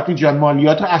 آرتین جان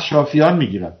مالیات رو اشرافیان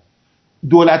میگیرن.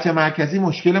 دولت مرکزی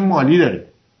مشکل مالی داره.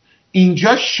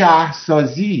 اینجا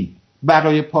شهرسازی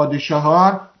برای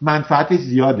پادشاهان منفعت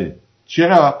زیاده.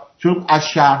 چرا؟ چون از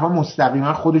شهرها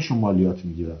مستقیما خودشون مالیات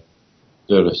میگیرن.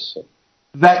 درسته.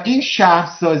 و این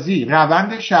شهرسازی،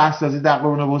 روند شهرسازی در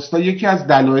قرون وسطا یکی از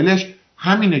دلایلش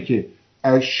همینه که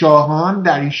شاهان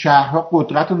در این شهرها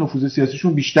قدرت و نفوذ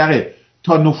سیاسیشون بیشتره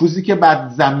تا نفوذی که بعد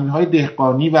زمینهای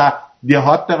دهقانی و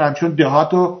دهات دارن، چون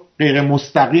دهات رو غیر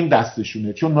مستقیم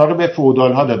دستشونه چون اونا رو به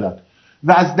فئودال‌ها دادن.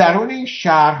 و از درون این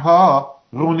شهرها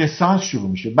رنسانس شروع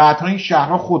میشه. بعدها این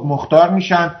شهرها خودمختار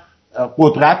میشن،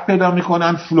 قدرت پیدا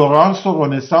میکنن، فلورانس و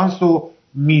رنسانس و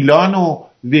میلان و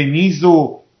ونیز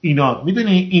و اینا.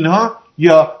 میدونی اینها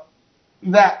یا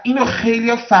و اینو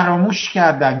خیلی فراموش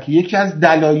کردن که یکی از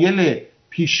دلایل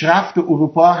پیشرفت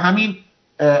اروپا همین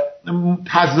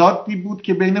تضادی بود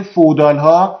که بین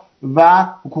فئودال‌ها و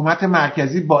حکومت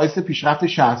مرکزی باعث پیشرفت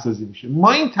شهرسازی میشه.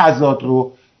 ما این تضاد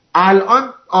رو الان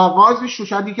آغازش رو،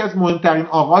 شاید یکی از مهمترین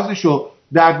آغازش رو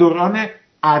در دوران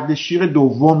اردشیر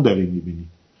دوم داریم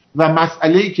میبینیم و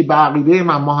مسئله‌ای که به عقیده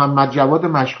من محمد جواد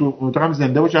مشکور، امیدوارم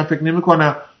زنده باشن، فکر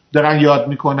نمی‌کنم دارن یاد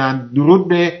میکنن، درود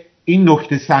به این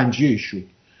نکته سنجی ایشون.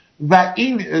 و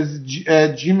این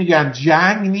میگن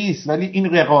جنگ نیست ولی این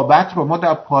رقابت رو ما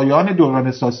در پایان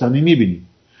دوران ساسانی میبینیم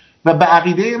و به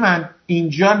عقیده من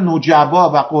اینجا نوجبا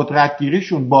و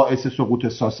قدرتگیریشون باعث سقوط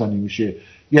ساسانی میشه.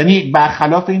 یعنی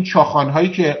برخلاف این چاخانهایی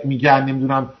که میگن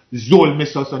نمیدونم ظلم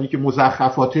ساسانی که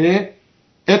مزخرفاته،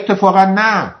 اتفاقا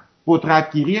نه،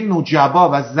 قدرتگیری نوجبا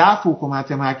و ضعف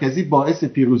حکومت مرکزی باعث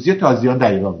پیروزی تازیان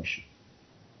در ایران میشه.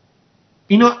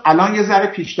 اینو الان یه ذره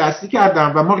پیش دستی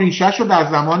کردم و ما ریشه‌ش رو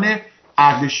در زمان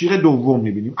اردشیر دوم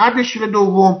میبینیم. اردشیر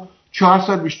دوم 4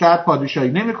 سال بیشتر پادشاهی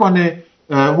نمیکنه،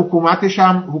 حکومتش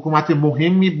هم حکومت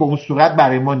مهمی به اون صورت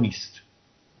برای ما نیست.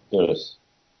 درست.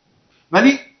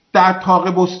 ولی در تاق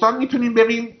بستان میتونیم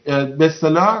بریم به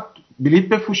اصطلاح بلیط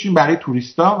بفروشیم برای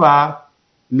توریستا و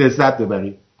لذت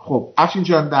ببریم. خب افشین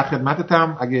جان در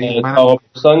خدمتتم. اگه من تاق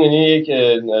بستان یعنی یک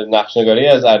نقشنگاری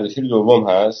از اردشیر دوم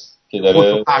هست که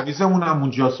داره تعویضمون هم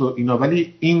اونجاست و اینا،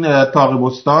 ولی این تاق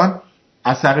بستان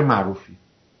اثر معروفی.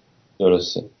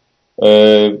 درسته.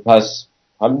 پس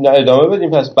هم ادامه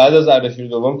بدیم. پس بعد از اردشیر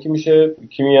دوم کی میشه؟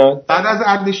 کی میاد؟ بعد از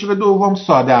اردشیر دوم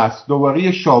ساده است،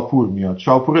 دوباره شاپور میاد.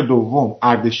 شاپور دوم،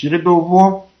 اردشیر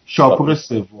دوم، شاپور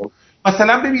سوم.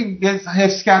 مثلا ببین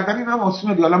حفظ کردن اینا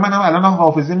آسونه دیگه. حالا منم الان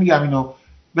حافظه میگم اینو،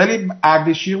 ولی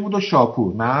اردشیر بود و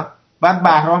شاپور، نه بعد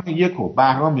بهرام 1 و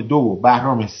بهرام 2 و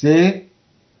بهرام 3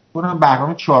 کنم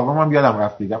بهرام 4 هم یادم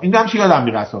رفت دیدم این هم چی یادم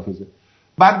میره حافظه.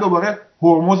 بعد دوباره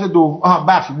هرمز دوم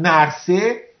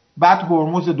نرسه، بعد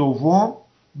هرمز دوم،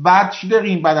 بعد چی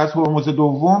داریم بعد از هرمز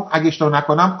دوم اگه اشتباه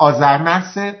نکنم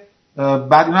آذرنرسه،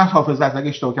 بعد اینا حافظه است اگه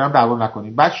اشتباه کردم دعوا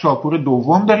نکنیم. بعد شاپور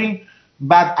دوم داریم،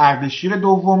 بعد اردشیر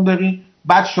دوم داریم،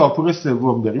 بعد شاپور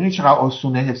سوم داریم. این چقدر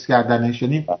آسونه حفظ کردنش،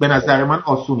 یعنی به نظر من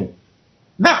آسونه.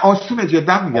 نه آسونه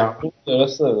جدا میگم.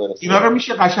 درسته. اینا رو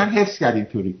میشه قشنگ حفظ کرد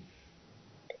اینطوری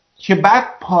که بعد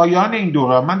پایان این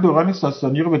دوران، من دوران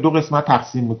ساسانی رو به 2 قسمت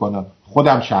تقسیم میکنم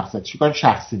خودم شخصا، چیکار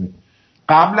شخصیمه،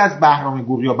 قبل از بهرام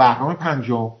گوری یا بهرام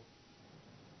پنجم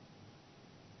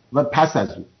و پس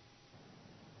از اون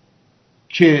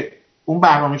که اون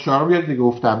بهرام 4 رو دیگه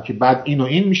گفتم که بعد این و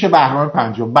این میشه بهرام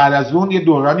پنجم. بعد از اون یه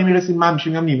دورانی میرسیم من میشه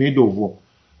میگم نیمه دوم.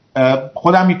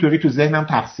 خودم اینطوری تو ذهنم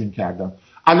تقسیم کردم.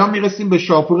 الان میرسیم به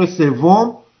شاپور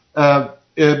سوم،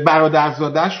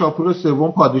 برادرزاده شاپور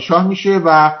سوم پادشاه میشه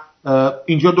و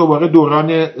اینجا دوباره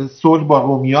دوران صلح با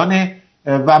رومیانه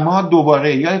و ما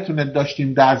دوباره یادتونه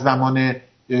داشتیم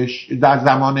در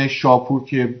زمان شاپور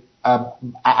که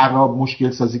عرب مشکل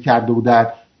سازی کرده بودن،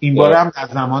 این بار هم در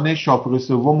زمان شاپور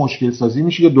سوم مشکل سازی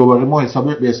میشه که دوباره ما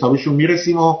به حسابشون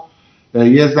میرسیم و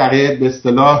یه ذره به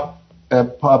اصطلاح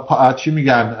چی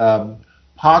میگن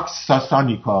پاکس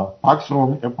ساسانیکا،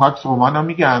 پاکس رومانا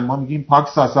میگن، ما میگیم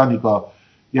پاکس ساسانیکا،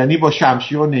 یعنی با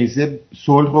شمشیر و نیزه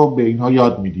صلح رو به اینها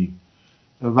یاد میدیم.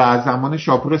 و زمان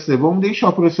شاپور سوم ده،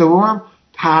 شاپور سوم هم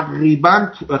تقریبا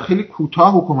خیلی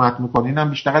کوتاه حکومت میکنه، اینم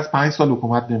بیشتر از 5 سال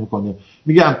حکومت نمیکنه.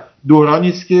 میگم دورانی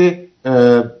است که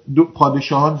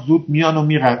پادشاهان زود میان و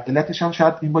میرن. علتش هم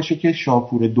شاید این باشه که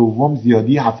شاپور دوم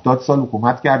زیادی 70 سال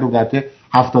حکومت کرده و در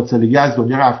 70 سالگی از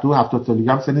دنیا رفته و 70 سالگی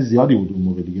هم سن زیادی بود اون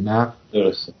موقع دیگه. نه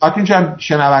درسته. آرتین جان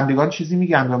شنوندگان چیزی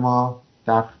میگن به ما؟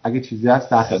 اگه چیزی هست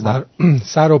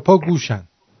سر و پا گوشن،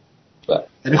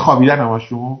 یعنی خوابیدن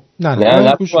همشون؟ نه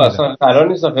اصلا قرار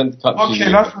نیست. ما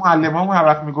کلاس معلممون هر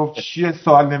وقت میگفت چیه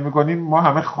سوال نمی‌کنین ما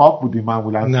همه خواب بودیم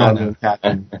معمولا سوال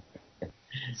کردیم.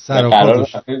 سر و پا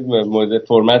گوشن.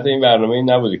 فرمت این برنامه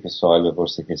این نبوده که سوال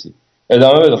بپرسه کسی.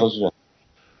 ادامه بده خسرو جان.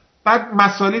 بعد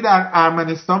مسائلی در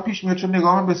ارمنستان پیش میاد، چون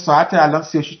نگاه به ساعت الان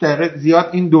 36 دقیقه زیاد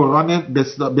این دوران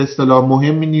به اصطلاح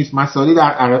مهمی نیست. مسائلی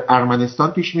در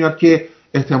ارمنستان پیش میاد که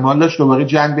احتمال داشت دوباره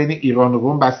جنگ بین ایران و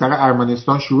روم بر سر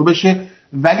ارمنستان شروع بشه،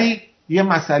 ولی یه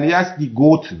مسئله است دی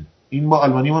گوتن. این با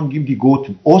آلمانی ما میگیم دی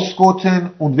گوتن،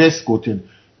 اوسگوتن و وستگوتن.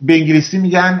 به انگلیسی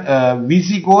میگن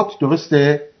ویزیگوت،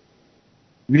 درسته؟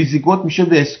 ویزیگوت میشه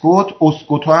وستگوت.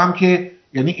 اوسگوتا هم که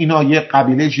یعنی اینا یه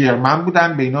قبیله ژرمن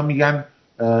بودن، به اینا میگن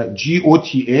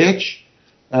GOTH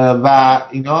و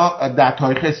اینا در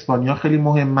تاریخ اسپانیا خیلی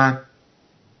مهمن،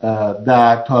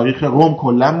 در تاریخ روم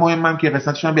کلا مهمن که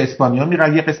قسمتشون به اسپانیا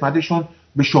میرن، یه قسمتشون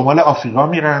به شمال آفریقا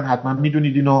میرن، حتما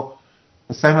میدونید اینو.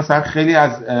 مثلا خیلی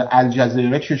از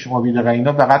الجزیره که شما بیداره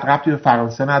اینا فقط ربطی به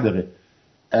فرانسه نداره.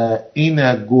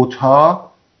 این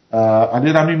گوت‌ها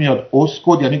یادم نمیاد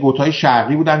اوسکود یعنی گوت‌های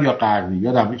شرقی بودن یا غربی،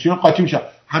 یادم چون قاطی میشه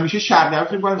همیشه شرقی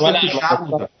فکر می‌کنم که شرق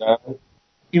بودن.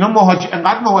 اینا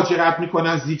انقدر مهاجرت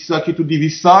میکنن زیگزاگی تو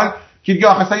 200 سال که دیگه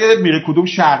آخرش یاد میره کدوم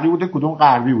شرقی بوده کدوم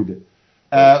غربی بوده،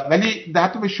 ولی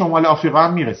حتی به شمال آفریقا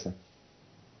هم میرسن.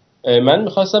 من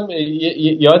میخواستم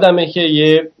یادمه که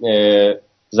یه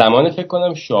زمان فکر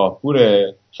کنم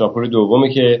شاپور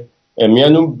دومه که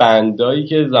میان اون بندایی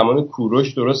که زمان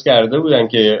کوروش درست کرده بودن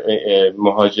که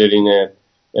مهاجرین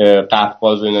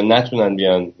قفقاز و اینا نتونن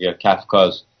بیان یا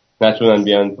کفکاز نتونن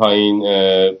بیان پایین،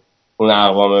 اون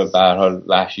اقوام به هر حال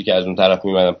وحشی که از اون طرف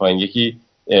میمدن پایین. یکی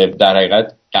در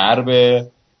حقیقت غرب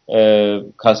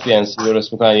کاسپیانسی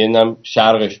درست میکنن، یه نم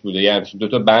شرقش بوده، یه همچین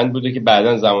 2 بند بوده که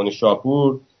بعدن زمان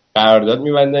شاپور قرارداد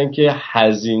میبندن که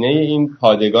هزینه این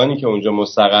پادگانی که اونجا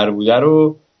مستقر بوده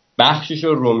رو بخشش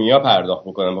رو رومیا پرداخت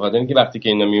میکنن، بخاطر اینکه وقتی که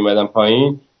اینا میومدن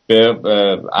پایین به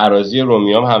اراضی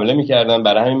رومیا هم حمله میکردن.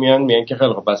 برای همین میان که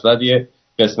خیلی خب پس بعد یه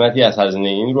قسمتی از هزینه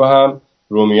این رو هم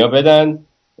رومیا بدن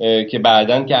که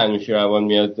بعدن که انوشیروان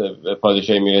میاد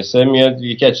پادشاهی میرسه، میاد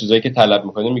یکی از چیزایی که طلب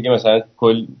میکنه میگه مثلا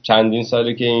کل چندین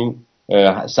ساله که این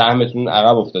سهمتون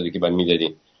عقب افتاده که باید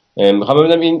میدادین. میخوام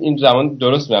ببینم این زمان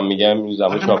درست میگم این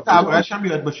زمان شاپور دربارش هم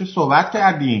یاد باشه صحبت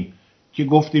کردیم که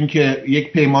گفتیم که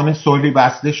یک پیمان صلحی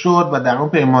بسته شد و در اون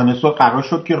پیمان صلح قرار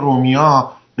شد که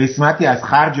رومیا قسمتی از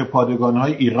خرج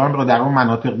پادگان‌های ایران رو در اون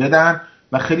مناطق بدن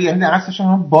و خیلی یعنی در اصلش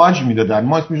هم باج میدادن.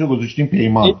 ما اسمش رو گذاشتیم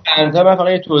پیمان. این بنده من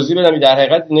فقط یه توضیح بدم، در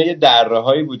حقیقت اینا یه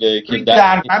دره‌هایی بوده که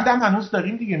دربند هم هنوز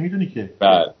داریم دیگه، میدونی که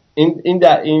بله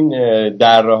این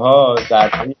دره‌ها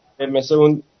مثل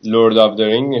اون لورد آف د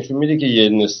رینگ نشون میده که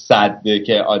یه سده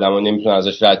که آدما نمیتونن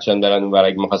ازش رد شن برن اون ور،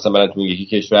 اگه می‌خواستن برن تو یکی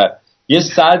کشور یه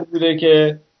صد بوده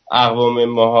که اقوام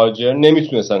مهاجر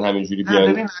نمیتونستن همینجوری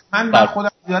بیان. ببین من خودم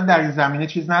زیاد در این زمینه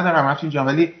چیز ندارم افشین جان،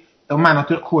 ولی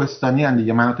مناطق کوهستانی ان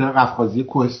دیگه، مناطق قفقازی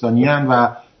کوهستانی ان و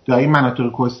در این مناطق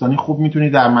کوهستانی خوب میتونی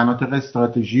در مناطق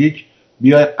استراتژیک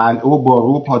بیای قلعه و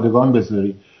بارو و پادگان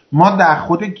بذاری. ما در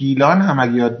خود گیلان هم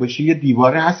اگه یاد باشه یه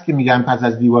دیواره هست که میگن پس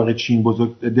از دیوار چین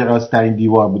بزرگ درازترین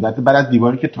دیوار بوده، حتی بعد از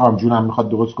دیواری که تامجون هم میخواد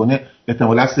درست کنه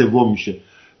احتمالاً سوم میشه،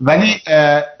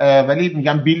 ولی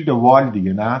میگن بیلد وال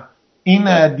دیگه. نه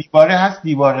این دیواره هست،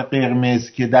 دیوار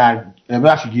قرمز که در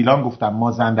گیلان گفتم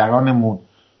مازندرانمون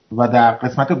و در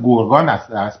قسمت گرگان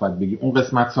هست باید بگی اون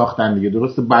قسمت ساختن دیگه،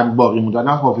 درسته بعد باقی موندن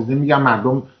حافظه میگن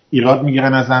مردم ایراد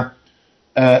میگیرن ازم.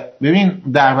 ببین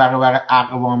در برابر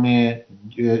اقوام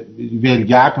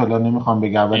ولگرد حالا نمیخوام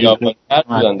بگم ولی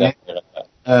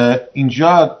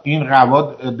اینجا این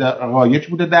رواد رایج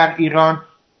بوده در ایران.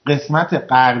 قسمت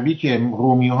غربی که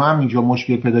رومی‌ها هم اینجا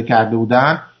مشکل پیدا کرده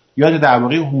بودن، یاد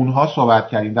درباره هون‌ها صحبت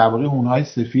کردیم، درباره هون‌های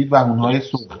سفید و هون‌های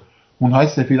سرخ. هون‌های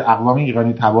سفید اقوام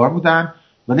ایرانی تبار بودن،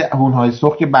 ولی هون‌های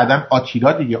سرخ که بعدن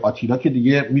آتیلا که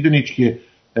دیگه میدونید که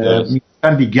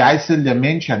میگن دی گایس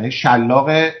لمنچنه شلاق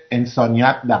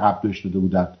انسانیت لقب داشته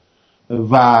بودن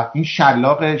و این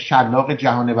شلاق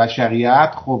جهان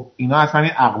بشریت. خب اینا اصلا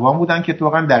این اقوام بودن که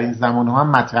واقعا در این زمانه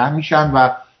هم مطرح میشن و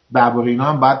درباره اینا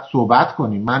هم باید صحبت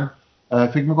کنیم. من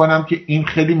فکر میکنم که این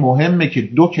خیلی مهمه که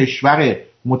دو کشور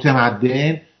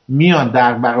متمدن میان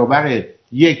در برابر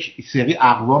یک سری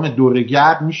اقوام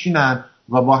دورگرد میشینن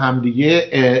و با همدیگه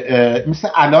مثل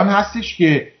الان هستش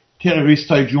که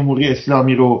تروریست های جمهوری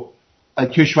اسلامی رو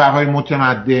کشورهای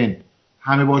متمدن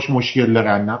همه باش مشکل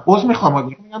دارن. نه عذر میخوام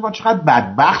میگم با چقدر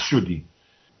بدبخت شدی.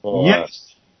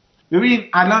 ببین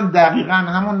الان دقیقاً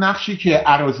همون نقشی که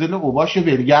اراذل اوباش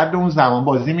ولگرد اون زمان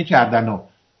بازی میکردن و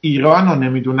ایران و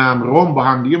نمیدونم روم با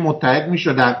همدیگه متحد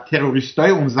میشدن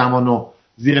تروریستای اون زمانو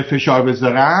زیر فشار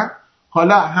بذارن،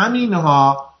 حالا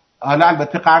همینها، حالا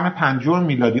البته قرن 5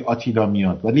 میلادی آتیلا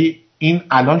میاد ولی این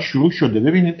الان شروع شده.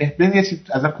 ببینید یه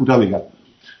چیز ازم کوتاه بگم.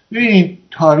 ببین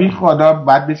تاریخ حالا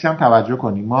باید بسیم توجه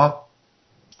کنیم. ما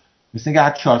مثل اینکه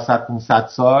هر 400-500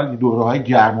 سال دوره‌های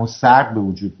گرم و سرد به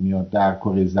وجود میاد در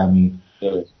کره زمین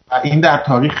و این در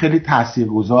تاریخ خیلی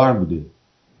تاثیرگذار بوده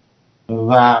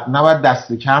و نباید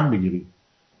دست کم بگیریم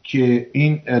که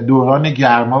این دوران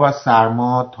گرما و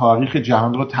سرما تاریخ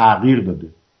جهان رو تغییر داده.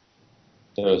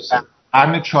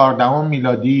 قرن 14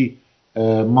 میلادی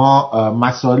ما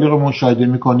مسائلی رو مشاهده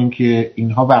میکنیم که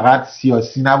اینها فقط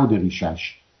سیاسی نبوده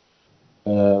ریشش.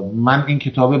 من این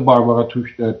کتاب باربارا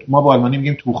ما با آلمانی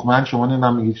میگیم توخمن، شما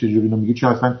نمیدونم میگید چه جوری اینو میگید،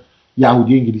 چون اصلا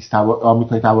یهودی انگلیس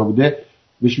آمریکایی تبار بوده،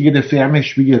 بهش میگه د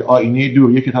فرمش میگه آینه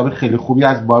دور، یه کتاب خیلی خوبی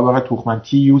از باربارا توخمن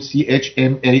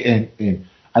TUCHMAN،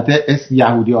 حتی اسم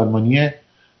یهودی آلمانیه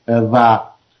و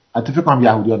حتی فکر کنم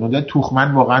یهودی آلمانی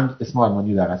توخمن واقعا اسم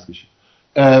آلمانی در اصل بشه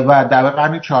و در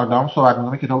قرن 14 صحبت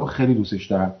می‌کنه. کتابو خیلی دوستش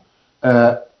دارم.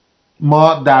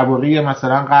 ما درباره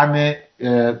مثلا قرن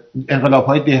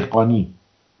انقلاب‌های دهقانی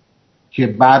که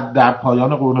بعد در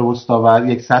پایان قرون وسطا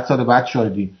و 100 سال بعد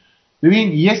شاهدیم.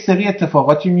 ببین یه سری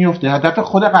اتفاقاتی میفته. حتی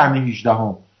خود قرن 18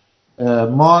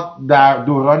 ما در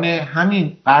دوران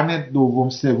همین قرن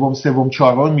دوم سوم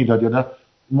چهارم میلادی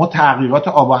ما تغییرات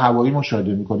آب و هوایی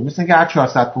مشاهده میکنیم، مثل اینکه هر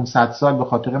 400-500 سال به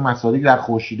خاطر مسائلی در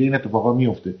خورشیده این اتفاقا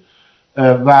میفته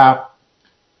و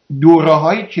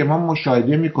دوره‌هایی که ما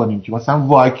مشاهده میکنیم که مثلا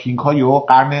وایکینگ ها یهو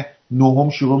قرن 9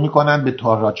 شروع میکنن به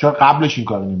تارات، چرا قبلش این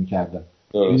کارو نمیکردن؟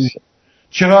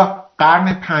 چرا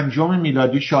قرن 5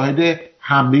 میلادی شاهد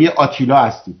حمله آتیلا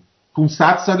هستیم،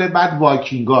 500 سال بعد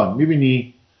وایکینگان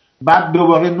میبینی، بعد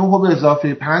دوباره 9 به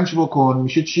اضافه 5 بکن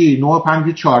میشه چی؟ 9 و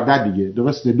 5 14 دیگه،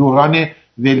 درسته؟ دوران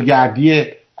ولگردی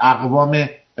اقوام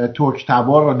ترک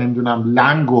تبار رو نمیدونم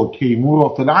لنگ و تیمور و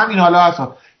فلان این حالا هست.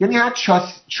 یعنی هر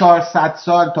 400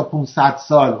 سال تا 500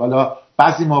 سال، حالا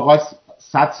بعضی موقع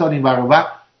 100 سال این برابر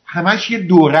همش یه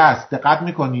دوره است، دقت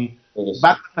میکنی؟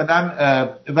 بعد مثلا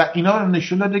و اینا رو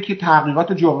نشون داده که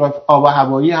تغییرات جغرافی آب و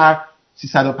هوایی هر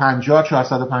 350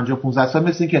 450 500 سال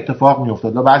مثل این که اتفاق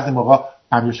میافتاد، بعضی موقع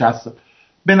 50 60 سال.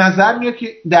 به نظر میاد که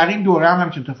در این دوره هم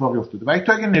همچین اتفاقی افتاده. ولی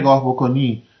تو اگه نگاه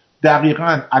بکنی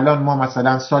دقیقاً الان ما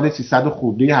مثلا سال 300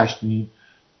 خورده هستیم،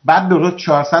 بعد درست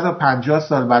 450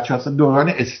 سال بعد 400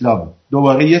 دوران اسلام،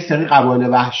 دوباره یه سری قبایل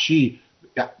وحشی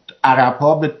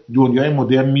عرب‌ها به دنیای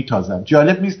مدرن میتازن.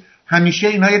 جالب نیست همیشه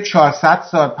اینا یه 400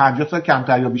 سال 50 سال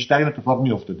کمتر یا بیشتر این اتفاق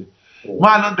میافتاده. ما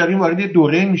الان داریم وارد یه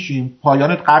دوره میشیم،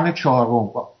 پایان قرن 4،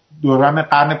 دوران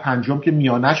قرن 5 که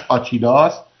میانش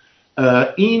آتیلاست.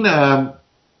 این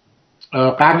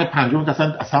قرن 5 که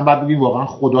اصلا بعد بگیم واقعا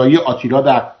خدایی آتیلا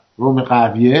در روم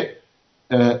غربیه،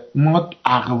 ما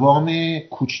اقوام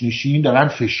کوچنشین دارن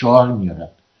فشار میارن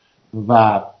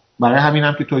و برای همین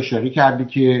هم که تو اشاره کردی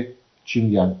که چی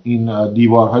میگن این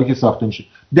دیوارهایی که ساخته میشه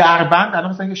دربند، الان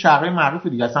مثلا که شهرهای معروف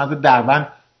دیگه اصلا از دربند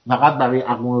فقط برای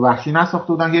اقوام وحشی نساخته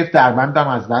بودن، یه دربند هم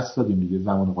از دست دادیم دیگه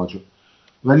زمان قاجار.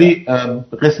 ولی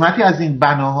قسمتی از این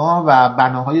بناها و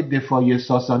بناهای دفاعی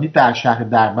ساسانی در شهر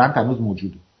دربند هنوز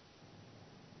موجوده.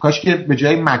 کاش که به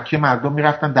جای مکه مردم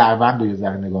میرفتن دربند رو یه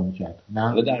ذره نگاه میکردن.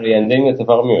 نه در آینده این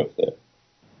اتفاق میفته.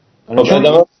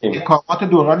 خب احکامات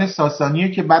دوران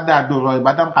ساسانیه که بعد در دوران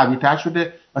بعدم قوی‌تر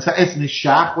شده، مثلا اسم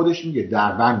شهر خودش میگه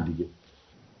دربند دیگه.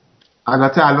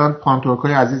 البته الان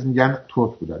پانتورکای عزیز میگن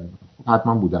ترک بودن،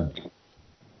 حتما بودن.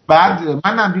 بعد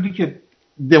من دیدی که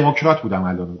دموکرات بودم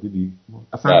الان، دیدی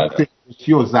اصلا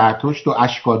فیلسوفی و زرتشت و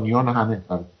اشکانیان و همه.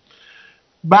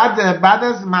 بعد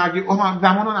از مرگ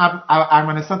زمان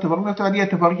ارمنستان اتفاق میفته، ولی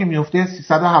اتفاقی که میفته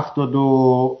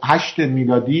 378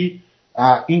 میلادی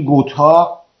این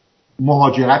گوت‌ها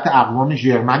مهاجرت اقوام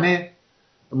ژرمنه.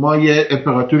 ما یه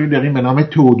امپراتوری داریم به نام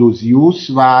تئودوزیوس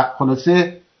و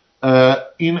خلاصه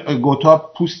این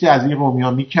گوت‌ها پوستی از این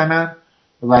رومیان میکنن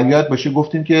و یاد باشه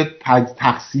گفتیم که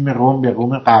تقسیم روم به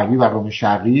روم غربی و روم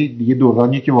شرقی دیگه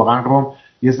دورانیه که واقعا روم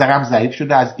یه ذره ضعیف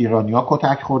شده، از ایرانی‌ها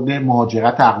کتک خورده،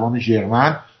 مهاجرت اقوام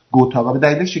ژرمن گوت‌ها و به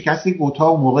دلیل شکست گوت‌ها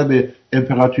اون موقع به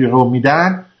امپراتوری روم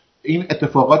میدن. این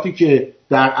اتفاقاتی که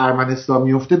در ارمنستان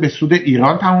میفته به سود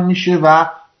ایران تموم میشه و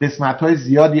قسمت‌های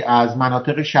زیادی از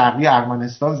مناطق شرقی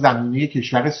ارمنستان زمینه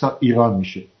کشور ایران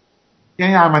میشه.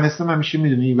 یعنی ارمنستان همیشه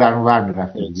میدونی این ور اون ور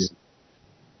میرفته دیگه.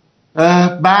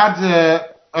 بعد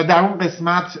در اون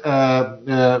قسمت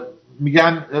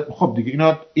میگن خب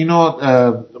دیگه اینو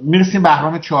میرسیم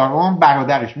بهرام چهارم،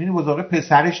 برادرش، میبینی بزرگ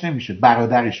پسرش نمیشه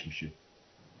برادرش میشه.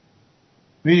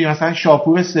 میبینی مثلا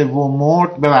شاپور سوم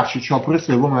مرد، ببخشید شاپور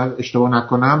سوم اشتباه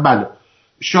نکنم، بله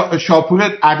شاپور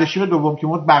اردشیر دوم که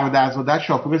مرد برادرزاده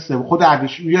شاپور سوم، خود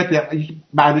اردشیر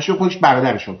اردشیر خودش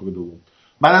برادر شاپور دوم،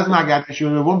 بعد از مرگ اردشیر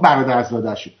دوم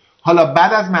برادرزاده شد. حالا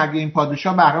بعد از مرگ این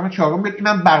پادشاه بهرام چهارم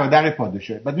اینم برادر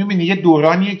پادشاه. بعد میبینی یه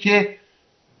دورانیه که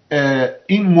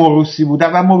این موروثی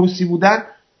بودن و موروثی بودن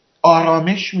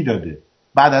آرامش میداده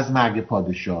بعد از مرگ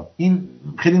پادشاه. این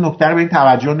خیلی نکته رو به این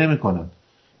توجه نمیکنن.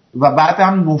 و بعد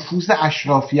هم نفوذ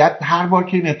اشرافیت هر بار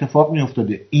که این اتفاق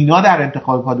میافتاده، اینا در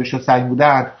انتخاب پادشاه سعی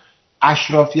بودن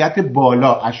اشرافیت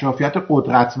بالا، اشرافیت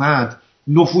قدرتمند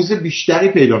نفوذ بیشتری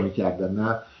پیدا میکردن،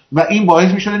 نه؟ و این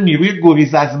باعث میشده نیروی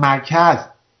گریز از مرکز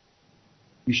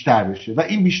بیشتر بشه و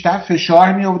این بیشتر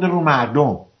فشار میآورده رو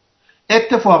مردم.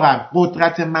 اتفاقا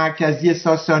قدرت مرکزی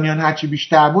ساسانیان هرچی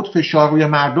بیشتر بود فشار روی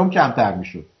مردم کمتر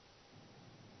میشد.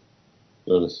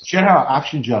 درست. چرا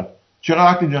افشین جان؟ چرا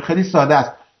آرتین جان؟ خیلی ساده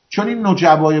است. چون این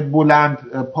نجبای بلند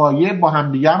پایه با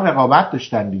هم دیگه هم رقابت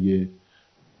داشتن دیگه.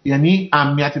 یعنی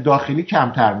امنیت داخلی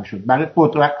کمتر میشد. برای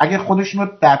قدرت اگه خودشون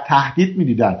رو در تهدید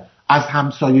میدیدن از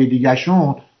همسایه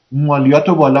دیگه‌شون، مالیات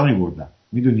رو بالا میبردن.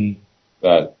 میدونی؟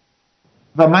 بله.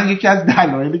 و من یکی از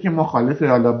دلایلی که مخالف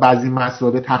حالا بعضی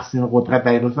مسائل تقسیم قدرت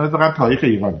در ایران واقعا تاریخ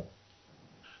ایرانه.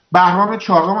 بهرام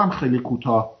چهارم هم خیلی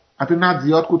کوتاه، حتی نه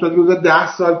زیاد کوتاه، دیگه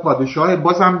 10 سال پادشاه،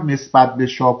 بازم نسبت به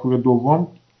شاپور دوم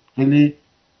خیلی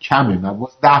کمه، نه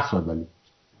باز 10 سال. ولی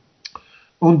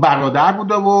اون برادر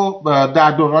بوده و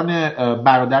در دوران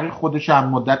برادری خودش هم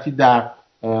مدتی در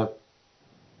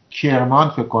کرمان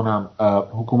فکر کنم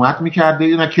حکومت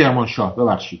میکرده، نه کرمانشاه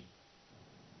ببخشید.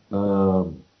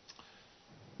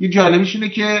 یه جالبیش اینه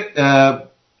که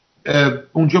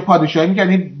اونجا پادشاهی می‌کرد،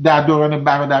 یعنی در دوران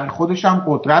برادر خودش هم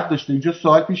قدرت داشته. اینجا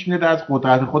سوال پیش میاد از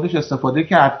قدرت خودش استفاده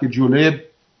کرد که جلوی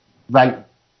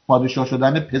پادشاه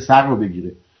شدن پسر رو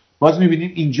بگیره. باز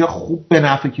می‌بینیم اینجا خوب به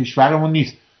نفع کشورمون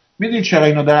نیست. میدونید چرا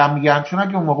اینو دارم میگم؟ چون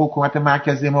اگه اون موقع حکومت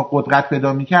مرکزی ما قدرت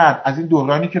پیدا می‌کرد، از این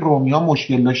دورانی که رومیان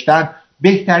مشکل داشتن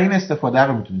بهترین استفاده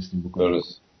رو میتونستیم بکنیم.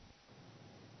 درست.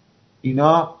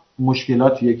 اینا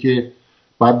مشکلاتیه که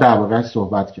باید درباره‌اش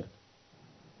صحبت کرد.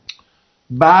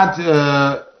 بعد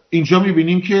اینجا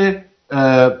میبینیم که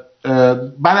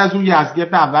بعد از اون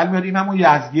یزدگرد اول میاد، این همون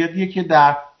یزدگردیه که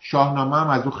در شاهنامه هم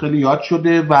از اون خیلی یاد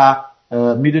شده و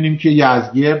میدونیم که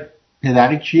یزدگرد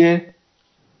پدری کیه؟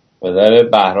 پدر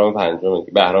بهرام پنجمه،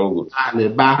 بهرام گور. بله،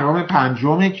 بهرام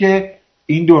پنجمه که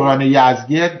این دوران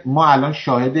یزدگرد ما الان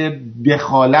شاهد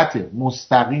دخالت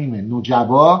مستقیم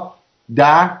نجبا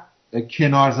در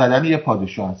کنار زدن یه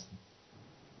پادشاه هستیم.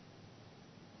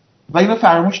 و اینو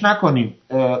فراموش نکنیم،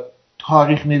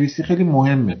 تاریخ نویسی خیلی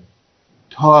مهمه.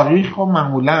 تاریخ رو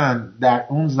معمولا در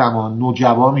اون زمان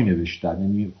نجبا می نوشتن.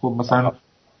 یعنی خب مثلا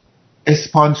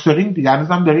اسپانسرینگ دیگه،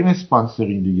 هنوز هم داریم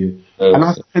اسپانسرینگ دیگه. الان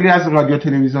مثلا خیلی از رادیو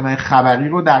تلویزیون‌های خبری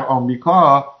رو در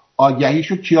آمریکا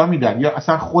آگهیشو کیا میدن؟ یا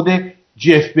اصلا خود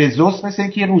جف بزوس مثلا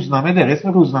که روزنامه داره،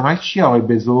 اسم روزنامه‌اش چیه آقای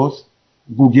بزوس؟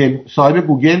 گوگل، صاحب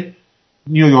گوگل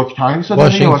نیویورک تایمز رو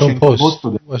داره یا واشنگتن پست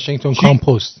رو داره؟ واشنگتن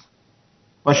کامپوست.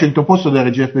 واشنگتن پست رو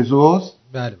داره جف بزوس.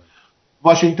 بله.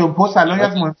 واشنگتن پست الان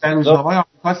از مهمترین روزنامه‌های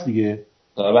آمریکاست دیگه.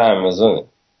 تابع آمازون.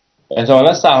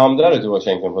 احتمالاً سهام داره تو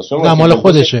واشنگتن پست. نه مال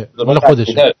خودشه.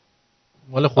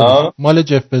 مال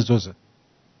جف بزوسه.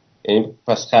 این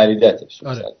پس خریدتش.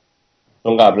 آره.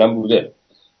 چون قبلا بوده.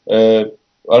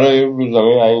 آره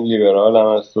روزنامه این لیبرال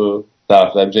هم هست و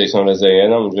طرفدار جیسون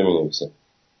رزایان هم اونجا می‌نویسه.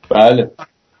 بله.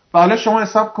 حالا شما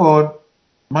حساب کن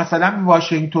مثلا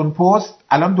واشنگتن پست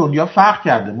الان دنیا فرق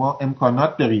کرده، ما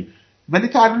امکانات داریم، ولی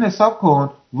تو الان حساب کن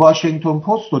واشنگتن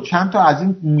پست رو چند تا از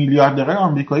این میلیاردرهای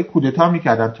آمریکایی کودتا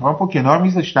میکردن، ترامپ رو کنار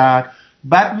میذاشتن،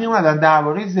 بعد میومدن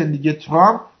درباره زندگی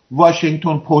ترامپ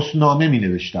واشنگتن پست نامه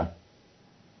مینوشتن.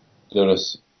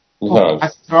 درست.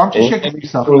 از ترامپ چه شکلی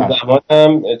ساختن؟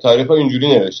 زمانم تاریخ رو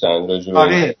اینجوری نوشتن راجع به.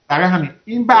 آره برای همین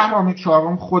این برنامه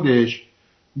 4 خودش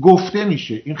گفته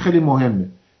میشه، این خیلی مهمه،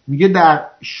 میگه در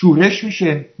شورش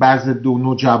میشه بعض دو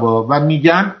نوجبا و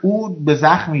میگن او به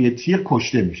زخم یه تیر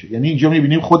کشته میشه. یعنی اینجا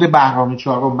میبینیم خود بهرام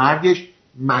 4 مرگش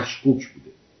مشکوک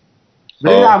بوده.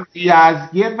 ولی در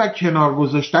یزگرد و کنار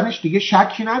گذاشتنش دیگه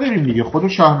شکی نداریم دیگه. خود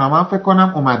شاهنامه هم فکر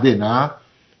کنم اومده نه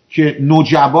که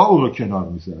نوجبا او رو کنار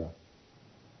میذارن.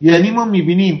 یعنی ما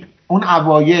میبینیم اون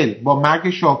اوایل با مرگ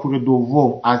شاپور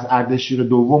دوم از اردشیر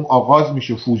دوم آغاز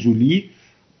میشه فضولی،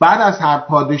 بعد از هر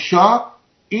پادشاه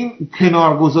این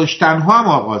کنار گذاشتن ها هم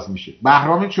آغاز میشه.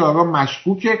 بهرام 4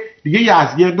 مشکوکه دیگه،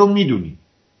 یزگرد رو میدونی.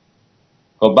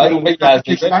 خب بعد اون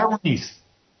کشورمون نیست،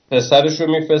 پسرش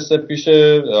رو میفرسته پیش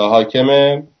حاکم،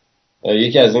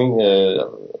 یکی از این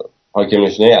حاکم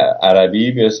نشینه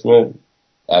عربی به اسم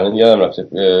الان یادم رفته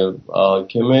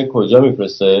حاکم کجا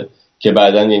میفرسته که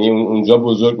بعدن یعنی اونجا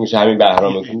بزرگ میشه همین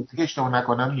بهرام دیگه اشتباه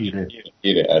نکنم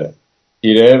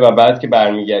هیره و بعد که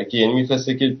برمیگرده که یعنی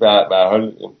میفرسته که به هر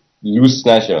حال لوس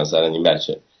نشه مثلا این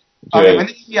بچه. آره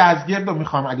ولی یزگرد رو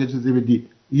میخوام اگه اجازه بدی،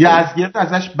 یزگرد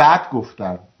ازش بد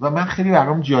گفتن و من خیلی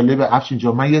برام جالبه افشین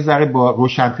جان، من یه ذره با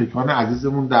روشنفکران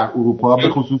عزیزمون در اروپا به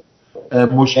خصوص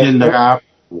مشکل دارم.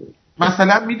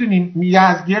 مثلا میدونیم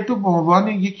یزگرد رو به عنوان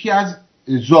یکی از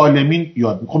ظالمین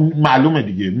یاد، خب معلومه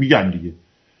دیگه میگن دیگه،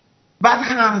 بعد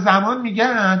همزمان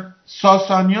میگن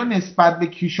ساسانی‌ها نسبت به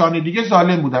کیشان دیگه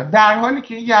ظالم بودن، در حالی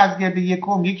که یزگرد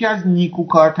یکم یکی از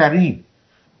نیکوکارترین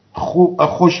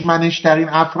خوشمنشترین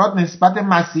افراد نسبت به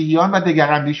مسیحیان و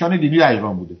دگراندیشان دینی در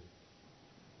ایران بوده.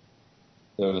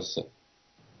 درسته.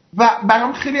 و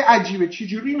برام خیلی عجیبه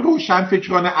چجوری این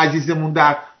روشنفکران عزیزمون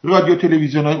در رادیو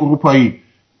تلویزیون‌های اروپایی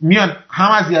میان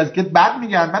هم از یزگرد بد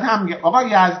میگن، بعد هم میگن آقا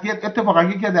یزگرد اتفاقا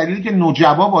یکی از دلایلی که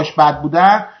نوجبا باش بد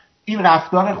بودن این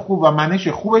رفتار خوب و منش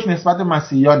خوبش نسبت به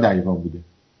مسیحیان در ایران بوده.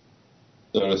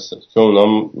 درسته، چون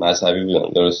اونا مذهبی بودن.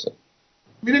 درسته.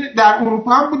 میدونید در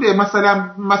اروپا هم بوده،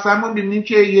 مثلا ما می‌بینیم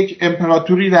که یک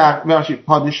امپراتوری در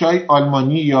پادشاهی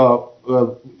آلمانی یا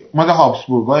مال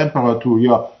هابسبورگ‌ها امپراتور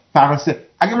یا فرانسه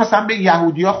اگه مثلا به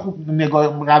یهودی‌ها خوب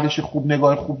روش خوب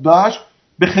نگاه خوب داشت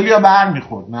به خیلی‌ها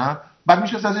برمیخورد نه، بعد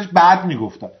میشه ازش بد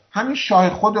میگفتن. همین شاه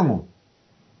خودمون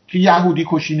که یهودی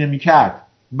کشی نمی‌کرد،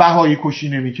 بهایی کشی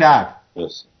نمی‌کرد.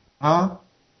 درست. ها؟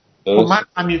 خب من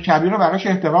امیرکبیر رو براش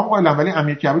احترام قائلم، ولی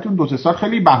امیرکبیر تو 2-3 سال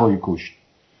خیلی بهایی کشت.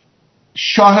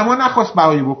 شاه ما نخواست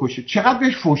بهایی بکشه، چقدر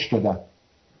بهش فحش دادن.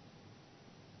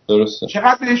 درسته.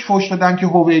 چقدر بهش فحش دادن که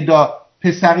هویدا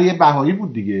پسری بهایی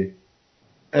بود دیگه.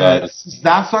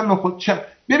 13 سال نخود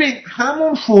ببین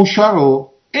همون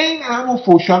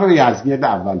فحشا رو یزگرد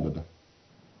اول دادن.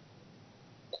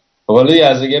 حالا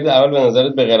یزگرد اول به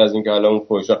نظرت به غیر از اینکه حالا اون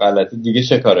فحشا غلطی دیگه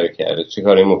چه کارایی کرده؟ چه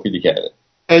کارای مفیدی کرده؟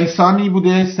 انسانی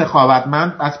بوده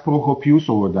سخاوتمند. از پروکوپیوس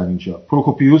آوردن اینجا.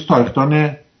 پروکوپیوس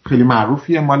تاریخدان خیلی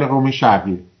معروفیه مال روم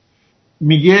شرقی.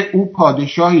 میگه او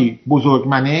پادشاهی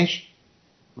بزرگمنش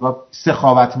و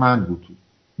سخاوتمند بود،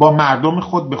 با مردم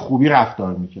خود به خوبی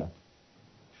رفتار میکرد.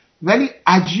 ولی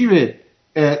عجیبه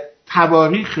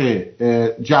تواریخ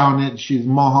جهان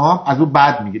ماها از او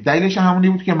بد میگه. دلیلش همونی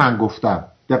بود که من گفتم.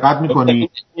 دقت میکنی؟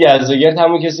 یزدگرد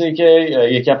همون کسی که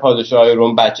یکی از پادشاهای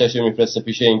روم بچه‌شو میفرسته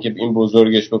پیش این که این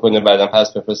بزرگش بکنه بعدم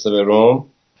پس بفرسته به روم.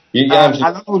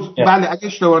 بله اگه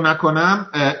اشتباه نکنم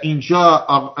اینجا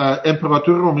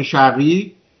امپراتور روم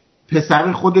شرقی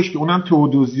پسر خودش که اونم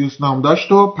تئودوزیوس نام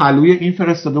داشت و پلوی این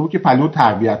فرستاده بود که پلو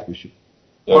تربیت بشه.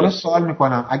 حالا سوال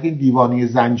میکنم اگه این دیوانه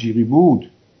زنجیری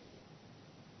بود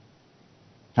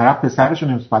طرف پسرش رو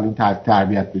نمیست پلو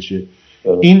تربیت بشه.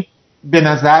 این به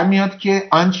نظر میاد که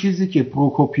آن چیزی که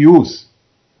پروکوپیوس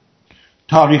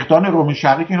تاریخدان روم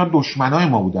شرقی که اینا دشمنای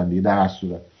ما بودن دیگه، در اصل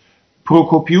صورت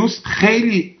پروکوپیوس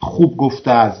خیلی خوب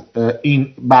گفته از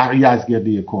این یزگرد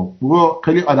یکم، او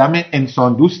خیلی آدم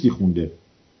انسان دوستی خونده.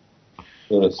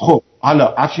 خب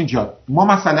حالا افشین جان، ما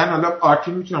مثلا حالا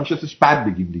آرتین میتونم شستش بد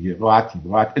بگیم دیگه، راحت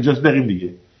اجازه داریم دیگه.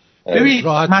 ببین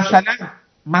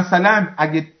مثلا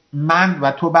اگه من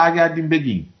و تو برگردیم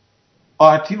بگیم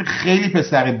آرتین خیلی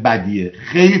پسر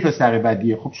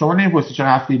بدیه، خب شما نمی‌پرسی چرا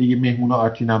هفته دیگه مهمون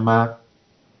آرتینم من؟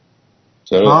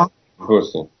 چرا؟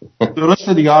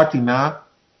 درسته دیگه آرتین، نه؟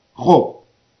 خب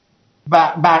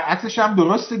برعکسش هم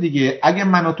درسته دیگه. اگه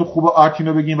من و تو خوب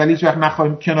آرتینو بگیم ولی هیچ وقت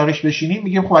نخوایم کنارش بشینیم،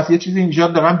 میگیم خب اصلا یه چیزی اینجا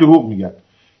دارن دروغ میگن.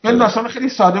 یعنی داستان خیلی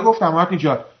ساده گفتم آرتین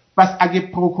جان. بس اگه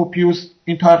پروکوپیوس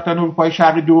این تاریخدان اروپای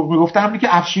شرقی دروغ میگفت، همین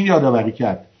که افشین یادآوری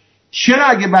کرد. چرا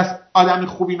اگه بس آدم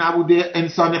خوبی نبوده،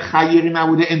 انسان خیری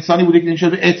نبوده، انسانی بوده که نمیشه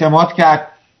اعتماد کرد،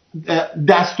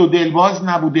 دست و دلباز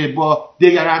نبوده، با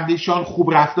دگراندیشان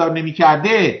خوب رفتار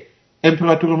نمیکرده،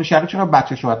 امپراتور روم شرقی چرا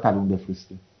بچه‌شو باید تلون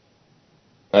بفرسته؟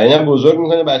 اینا بزرگ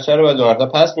میکنه بچه رو، بعد دو مرتبه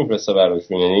پس میفرسته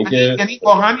براشون. یعنی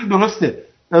واقعا این درسته.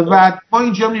 و ما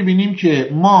اینجا میبینیم که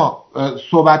ما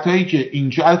صحبتایی که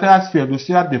اینجا، البته از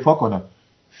فردوسی رو دفاع کنم،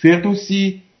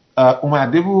 فردوسی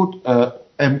اومده بود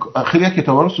خیلی از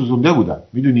کتابا رو سوزونده بودن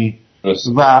میدونی،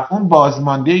 و اون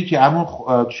بازمانده‌ای که همون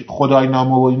خدای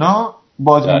نامه و اینا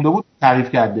بازمونده بود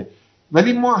تعریف کرده،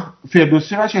 ولی ما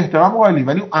فردوسی راش احترام قائلیم،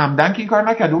 ولی عمدن که این کار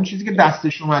نکرده. اون چیزی که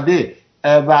دستش اومده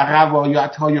و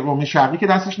روایت‌های روم شرقی که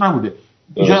دستش نبوده.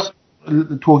 اینجا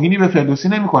توهینی به فردوسی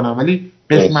نمی‌کنم، ولی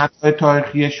قسمت‌های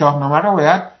تاریخی شاهنامه رو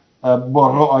باید با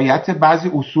رعایت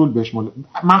بعضی اصول بشمول.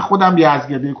 من خودم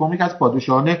یزدگرد کمیک از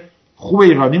پادشاهان خوب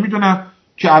ایرانی میدونم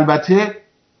که البته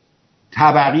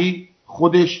طبری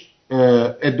خودش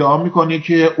ادعا میکنه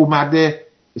که اومده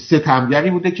ستمگری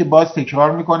بوده، که باز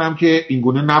تکرار میکنم که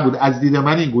اینگونه نبوده، از دید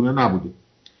من اینگونه نبوده.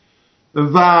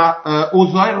 و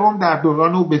اوضاع روم در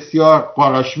دوران او بسیار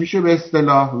قاراش میشه به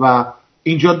اصطلاح، و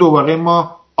اینجا دوباره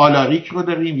ما آلاریک رو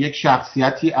داریم، یک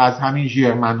شخصیتی از همین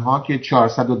ژرمن ها که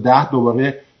 410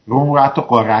 دوباره روم رو حتی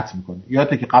غارت میکنه.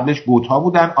 یادته که قبلش گوت ها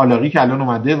بودن، آلاریک الان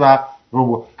اومده و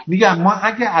روم. میگم ما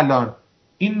اگه الان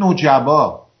این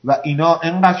نجبا و اینا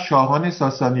انقدر شاهان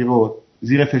ساسانی رو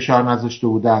زیر فشار نذاشته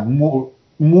بودن،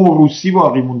 موروثی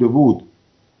باقی مونده بود،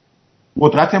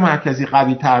 قدرت مرکزی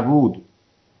قوی تر بود،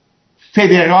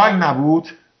 فدرال نبود،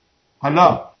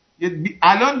 حالا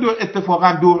الان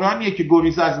اتفاقا دورانیه که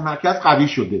گریز از مرکز قوی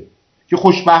شده، که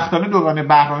خوشبختانه دوران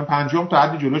بهرام پنجم تا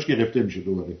حدی جلوش گرفته میشه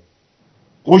دوباره.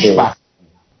 خوشبخت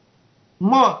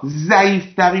ما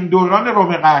ضعیف‌ترین دوران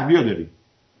روم غربی رو داریم.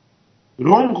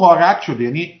 روم غارت شده،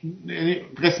 یعنی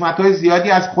قسمت‌های زیادی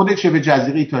از خود شبه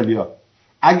جزیره ایتالیا.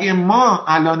 اگه ما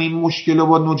الان این مشکل رو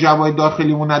با نجوای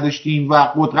داخلیمون نداشتیم و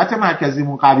قدرت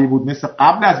مرکزیمون قوی بود مثل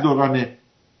قبل از دوران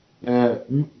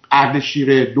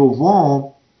اردشیر دوم،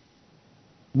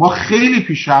 ما خیلی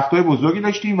پیشرفت‌های بزرگی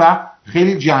داشتیم و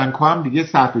خیلی جنگ‌ها هم دیگه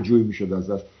سطح جویی می‌شد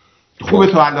ازش. خوبه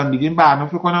تو الان دیگه این برنامه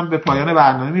فکر کنم به پایان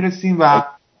برنامه میرسیم و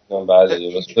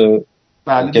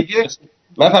بله دیگه.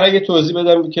 من فقط یه توضیح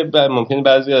بدم که ممکنه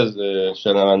بعضی از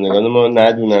شنوندگان ما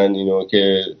ندونن اینو،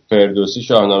 که فردوسی،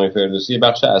 شاهنامه فردوسی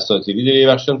بخش اساطیری داره، یه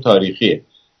بخش هم تاریخیه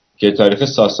که تاریخ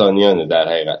ساسانیانه در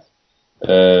حقیقت،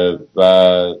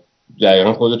 و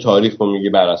دقیقا خود تاریخ رو میگه،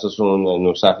 بر اساس اون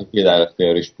نسخی که در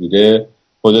اختیارش بوده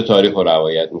خود تاریخ رو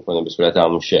روایت میکنه به صورت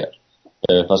همون شعر.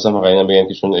 خواستم فقط اینا بگم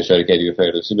که چون اشاره کردی به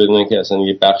فردوسی بدونن که اصلا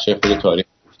یه بخش خود تاریخ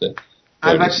گفته.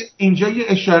 البته اینجا یه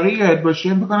اشاره یاد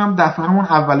باشه میکنم، دفعهمون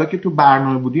اولا که تو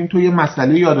برنامه بودیم تو یه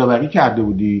مسئله یادآوری کرده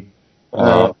بودی،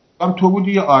 تو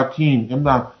بودی یا آرتین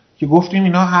نمیدونم، که گفتیم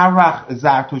اینا هر وقت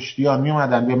زرتشتیان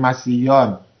میومدن به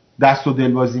مسیحیان دست و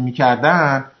دلبازی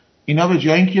میکردن، اینا به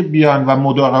جای اینکه بیان و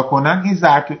مدارا کنن،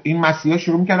 این مسیحا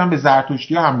شروع میکردن به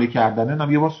زرتشتی‌ها حمله کردن.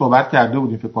 نه یه بار صحبت کرده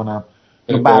بودیم فکر کنم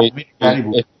تو برنامه دیگری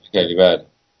بود.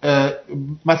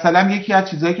 مثلا یکی از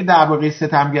چیزایی که درباره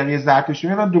ستمگری زرتشتی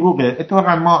میگن دروغه.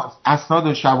 اتفاقا ما اسناد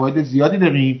و شواهد زیادی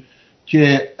داریم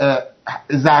که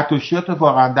زرتشتی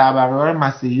اتفاقا در برابر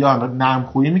مسیحیان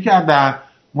نرمخویی میکردن.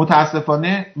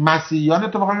 متاسفانه مسیحیان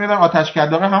اتفاقا میادن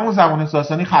آتشکدار همون زمان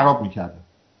ساسانی خراب میکردن.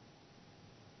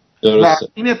 و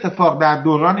این اتفاق در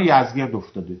دوران یزدگرد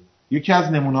افتاده. یکی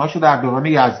از نمونه‌هاشو در دوران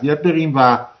یزدگرد داریم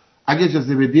و اگه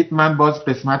اجازه بدید من باز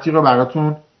قسمتی رو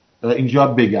براتون اینجا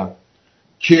بگم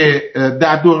که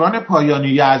در دوران پایانی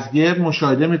یزدگرد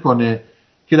مشاهده میکنه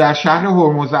که در شهر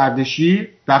هرمز اردشیر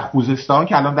در خوزستان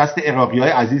که الان دست عراقی‌های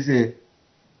عزیزه،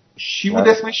 چی بود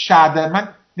اسمش؟ شهردر، من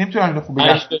نمیتونم اینو خوب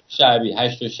بگم،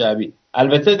 هشت شعبی.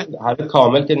 البته حالا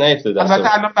کامل که نیفتاده.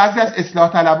 البته الان بعضی از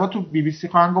اصلاح طلبا تو BBC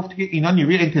خواهن گفت که اینا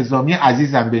نیروی انتظامی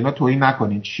عزیزن، به اینا توهین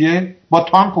نکنین. چیه؟ با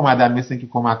تانک اومدن مثل اینکه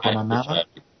کمک کنن. نه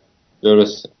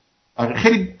درسته. آره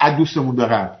خیلی دوستمون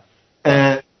دارن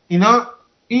اینا.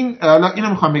 حالا اینو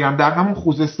میخوام بگم در همون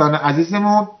خوزستان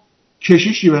عزیزمون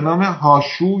کشیشی به نام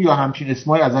هاشو یا همچین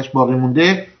اسمایی ازش باقی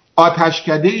مونده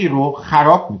آتشکده ای رو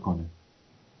خراب میکنه.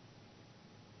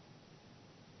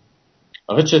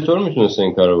 آخه چطور میتونسته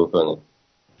این کارو بکنه؟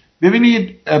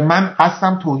 ببینید من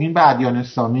قصدم توهین به ادیان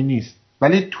اسلامی نیست،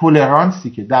 ولی تولرانسی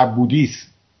که در بودیسم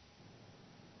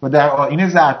و در آیین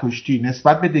زرتشتی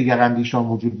نسبت به دیگراندیشان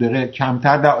وجود داره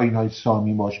کمتر در آیین‌های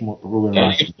سامی باش روبرو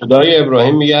هستیم. خدای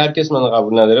ابراهیم میگه هر کس منو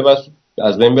قبول نداره بس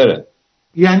از بین بره.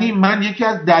 یعنی من یکی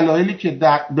از دلایلی که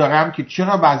دارم که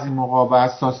چرا بعضی موقع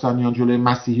از ساسانیان جلوی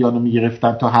مسیحیان رو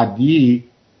میگرفتن تا حدی،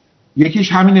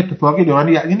 یکیش همین اتفاقی دوران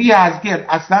یعنی یزدگرد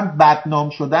اصلا بدنام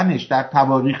شدنش در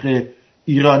تواریخ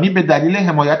ایرانی به دلیل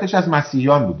حمایتش از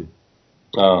مسیحیان بوده.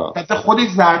 حتی خودش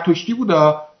زرتشتی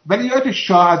بوده، ولی یادت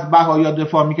شاه از بهایا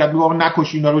دفاع میکرد میگه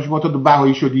نکش اینا رو، تو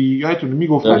بهایی شدی، یادتونه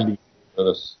میگفتن دیگه.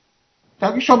 درست.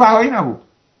 تا که شاه بهایی نبود.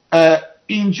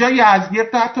 اینجا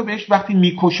یزدگرد حتی بهش وقتی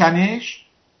میکشنش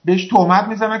بهش تهمت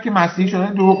میزنن که مسیحی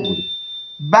شدن دروغ بوده.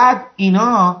 بعد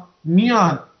اینا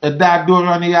میان در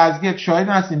دوران یزدگرد شاهد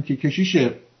هستیم که کشیش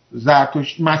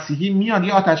زرتشت مسیحی میاد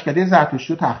یه آتشکده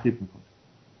زرتشتی رو تخریب میکنه.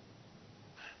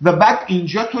 و بعد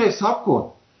اینجا تو حساب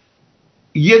کن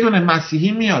یه دونه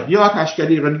مسیحی میاد یه آتشکده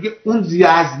ایرانی دیگه، اون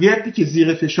یزدگردی که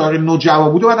زیر فشار نوجوا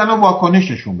بوده بعد الان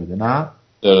واکنش نشون بده. نه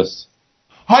درست.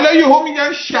 حالا یهو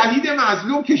میگن شهید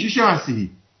مظلوم کشیش مسیحی،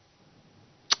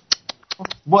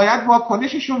 باید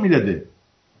واکنششون میداده.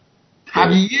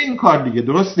 طبیعیه این کار دیگه.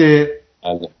 درسته؟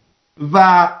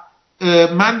 و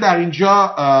من در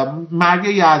اینجا مرگ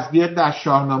یزدگرد در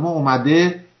شاهنامه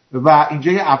اومده و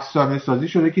اینجا یه افسانه سازی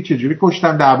شده که چجوری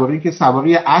کشتن، درباره این که سوار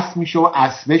یه اسب میشه و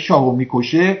اسب شاهو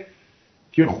میکشه،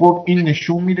 که خب این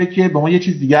نشون میده که به ما یه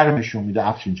چیز دیگر رو نشون میده.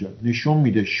 افشین جان نشون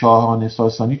میده شاهان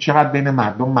ساسانی چقدر بین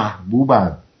مردم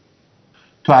محبوبن.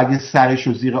 تو اگه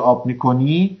سرشو زیر آب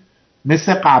میکنی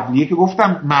مثل قبلیه که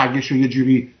گفتم مرگشو یه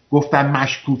جوری گفتن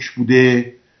مشکوک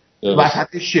بوده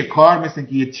وسط شکار، مثل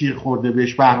که یه تیر خورده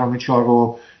بهش بهرام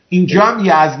چارو. اینجا هم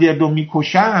یزدگردو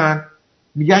میکشن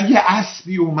میگن یه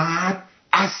اسبی اومد،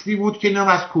 اسبی بود که نم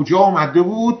از کجا اومده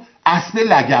بود، اسب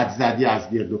لگد زد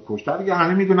یزدگردو کشت. دیگه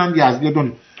همه میدونن یزدگردو.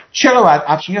 چرا باید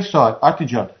افشین یه سوال آرتین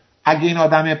جان، اگه این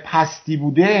آدم پستی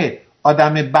بوده،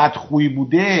 آدم بدخویی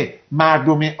بوده،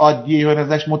 مردم عادی رو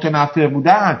ازش متنفر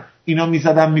بودن، اینا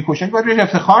میزدن میکشن، باید بهش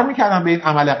افتخار میکردن به این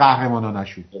عمل قهرمانا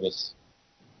نشود.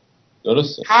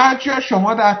 درسته. هر جا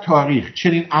شما در تاریخ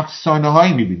چنین افسانه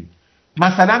هایی میبینید،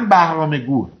 مثلا بهرام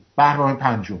گور، بهرام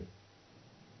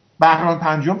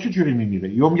پنجم چجوری میمیره؟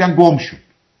 یا میگن گم شد،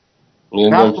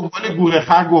 رفت دنبال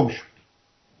گورخر گم شد.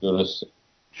 درسته.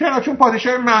 چرا؟ چون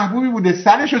پادشاه محبوبی بوده،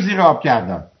 سرشو زیر آب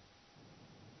کردن.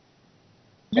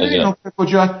 میدونی نکته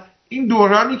کجاست؟ این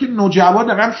دورانی که نوجوا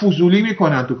دارن فضولی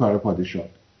میکنن تو کار پادشاه.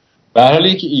 به هر حال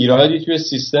یک ایرادی توی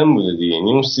سیستم بوده دیگه،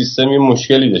 یعنی اون سیستم یه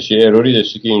مشکلی داشته، یه اروری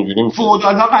داشته که اینجوری میشه.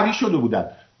 فئودال‌ها قوی شده بودن.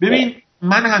 ببین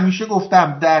من همیشه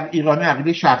گفتم در ایران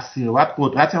عقیده شخصی رو باید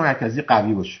قدرت مرکزی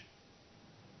قوی باشه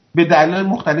به دلایل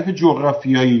مختلف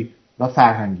جغرافیایی و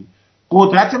فرهنگی.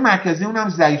 قدرت مرکزی اونم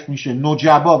ضعیف میشه،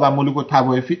 نوجبا و ملوک و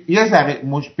طوایف یه ذره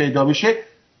پیدا بشه.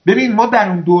 ببین ما در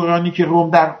اون دورانی که روم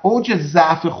در اوج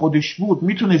ضعف خودش بود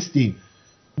میتونستیم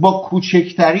با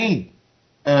کوچکترین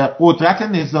قدرت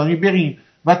نظامی بریم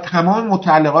و تمام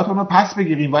متعلقات رو پس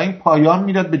بگیریم و این پایان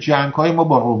میداد به جنگ‌های ما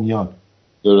با رومیان.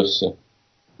 درسته.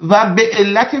 و به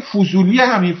علت فضولی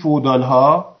همین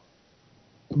فئودال‌ها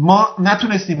ما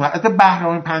نتونستیم. حتی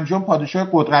بهرام پنجم پادشاه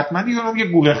قدرتمندی اونم یه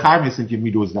گورخر مثل که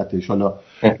میدزدتش حالا.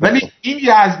 ولی این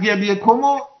یزدگرد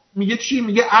یکمو میگه چی؟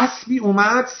 میگه اسبی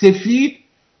اومد سفید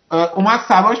اومد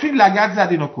سوارش توی لگد زد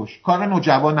اینو کش. کار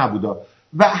نوجوا نبودا.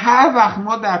 و هر وقت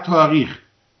ما در تاریخ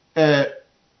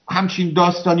همچین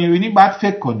داستانی رو ببینیم باید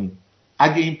فکر کنیم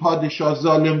اگه این پادشاه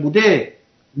ظالم بوده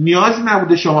نیاز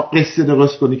نبوده شما قصه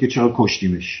درست کنی که چرا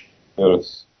کشتیمش.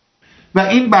 درست. و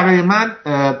این برای من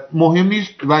مهم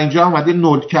نیست. و اینجا اومده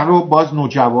نولکر رو باز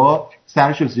نوجوا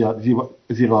سرش رو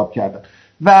زیر آب کردن.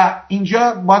 و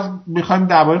اینجا باز میخوایم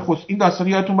درباره این داستان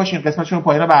یادتون باشه این قسمتشون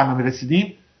پایان برنامه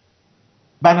رسیدیم.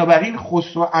 بنابراین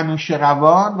خسرو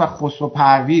انوشیروان و خسرو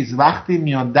پرویز وقتی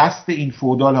میان دست این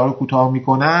فئودال ها رو کوتاه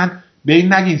میکنن به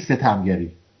این نگین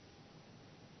ستمگری.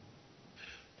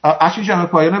 افشین جان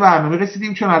پایان برنامه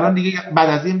رسیدیم، چون الان دیگه بعد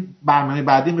از این برنامه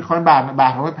بعدی میخوایم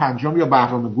بهرام پنجم یا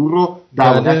بهرام گور رو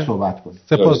در صحبت کنیم.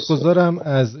 سپاسگزارم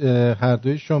از هر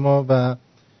دوی شما و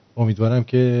امیدوارم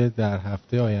که در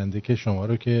هفته آینده که شما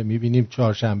رو که میبینیم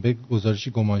چهارشنبه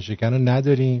گزارشی گمانشکن رو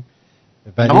نداریم،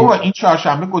 ولی این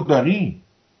چهارشنبه داریم.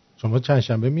 شما چند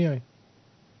شنبه میای؟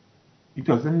 این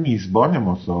تازه میزبان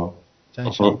ماسا.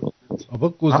 چند شنبه؟ آبا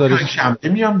گزارش پنجشنبه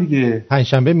میام دیگه.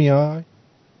 پنجشنبه میای؟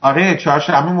 آره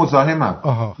چهارشنبه مزاحمم.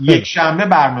 یک شنبه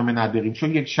برنامه نداریم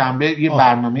چون یک شنبه یه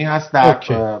برنامه هست در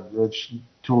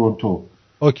تورنتو.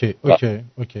 اوکی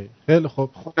خیلی خوب.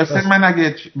 خلاصه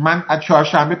من از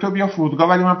چهارشنبه تو بیا فرودگاه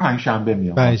ولی من پنجشنبه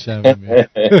میام.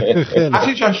 خیلی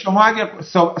افشین جان شما اگه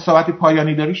صحبت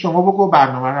پایانی داری شما بگو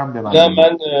برنامه رو هم ببندیم.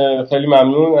 من خیلی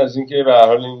ممنون از اینکه به هر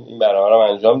حال این برنامه رو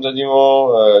انجام دادیم و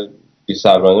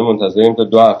بی‌صبرانه منتظریم تا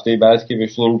 2 هفته بعد که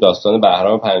بشینیم داستان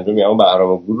بهرام پنجم یا اون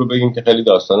بهرام گور رو بگیم که خیلی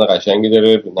داستان قشنگی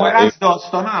داره. از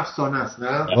داستان افسانه است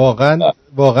نه؟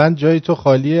 واقعا جای تو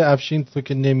خالیه افشین، تو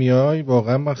که نمیای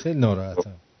واقعا من خیلی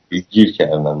ناراحتم. گیر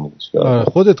کردم. آره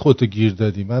خودتو گیر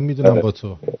دادی، من میدونم با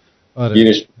تو. آره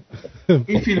گیرش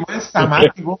این فیلم‌های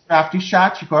سمت گفت رفتی شهر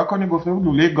چیکار کنی؟ گفتم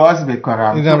لوله گاز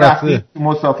بکارم. اینم رفته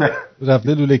مسافر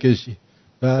رفته لوله کشی.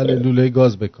 بله لوله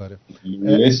گاز بکاره.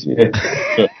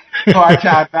 کار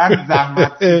کردن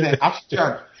زحمت زده. افشین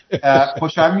جان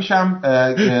خوشحال میشم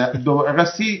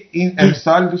راستی این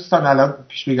امسال دوستان الان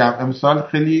پیش بگم امسال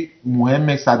خیلی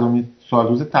مهمه 100مین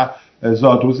سالروز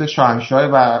زادروز شاهنشاه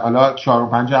و حالا 4 و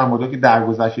 5 عمادی که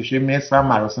درگذشته مصر هم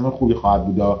مراسم خوبی خواهد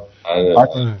بود.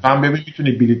 من ببین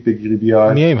میتونی بلیط بگیری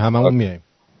بیار. میایم هممون میایم.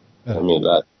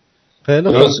 خیلی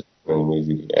خوب.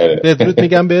 بدرود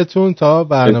میگم بهتون تا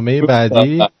برنامه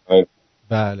بعدی.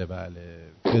 بله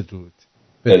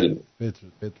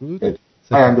بدرود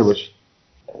پاینده باشید.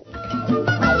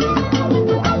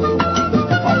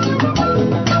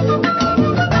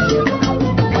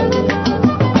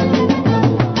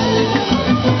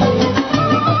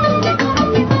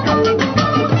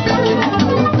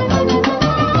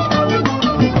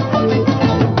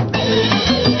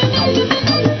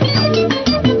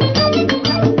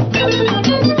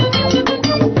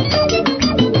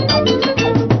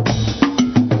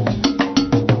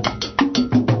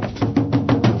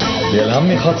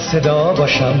 میخواد صدا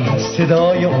باشم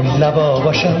صدای اون لبا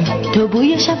باشم تو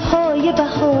بوی شبهای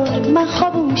بهار من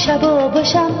خواب اون شبا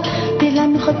باشم دلم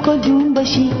میخواد گلدون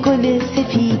باشی گل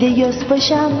سفید یاس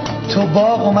باشم تو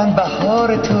باغ و من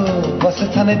بهار تو واسه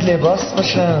تنت لباس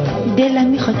باشم دلم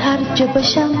میخواد هر جا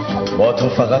باشم با تو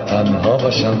فقط تنها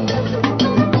باشم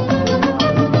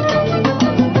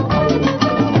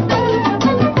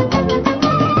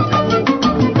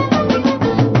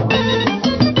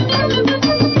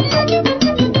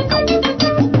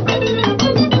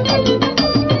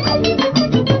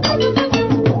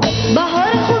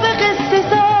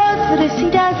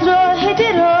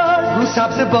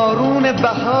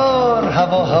بهار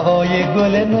هوای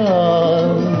گل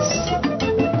ناز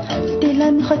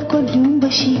دلم میخواد گلدون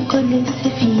باشی گل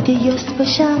سفید یاس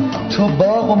باشم تو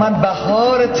باغ و من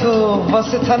بهار تو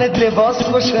واسه تنت لباس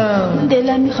باشم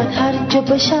دلم میخواد هر جا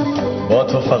باشم با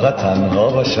تو فقط تنها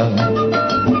باشم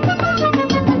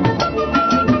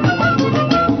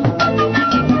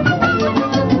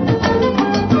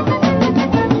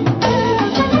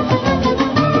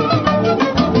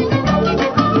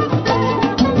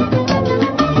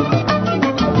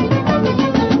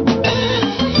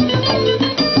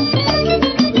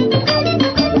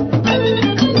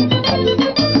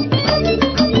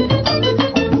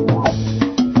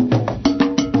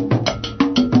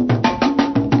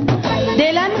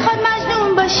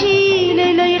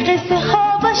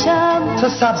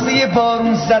سبزه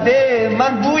بارون زده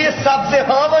من بوی سبزه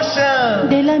ها باشم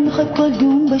دلم میخواد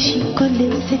گلدون باشی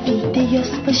گل سفید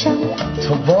یاس باشم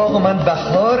تو باغ و من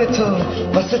بهار تو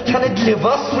واسه تنت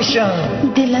لباس باشم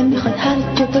دلم میخواد هر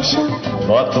جا باشم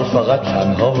با تو فقط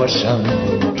تنها باشم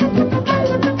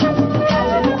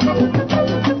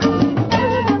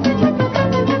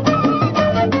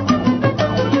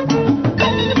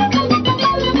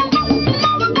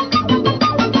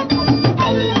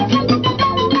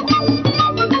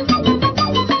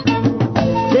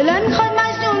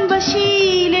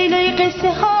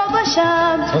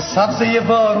سبزه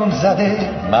بارون زده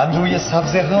من روی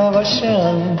سبزه ها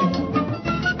باشم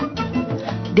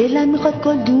دلم میخواد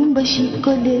گلدون باشی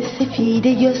گل سفید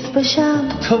یاس باشم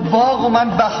تو باغ و من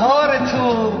بهار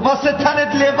تو واسه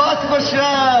تنت لباس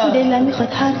باشم دلم میخواد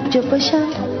هر جا باشم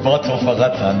با تو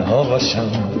فقط تنها باشم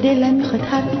دلم میخواد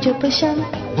هر جا باشم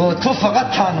با تو فقط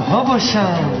تنها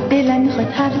باشم دلم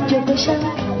میخواد هر جا باشم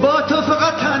با تو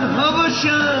فقط تنها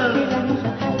باشم دلم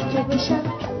میخواد هر جا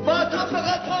باشم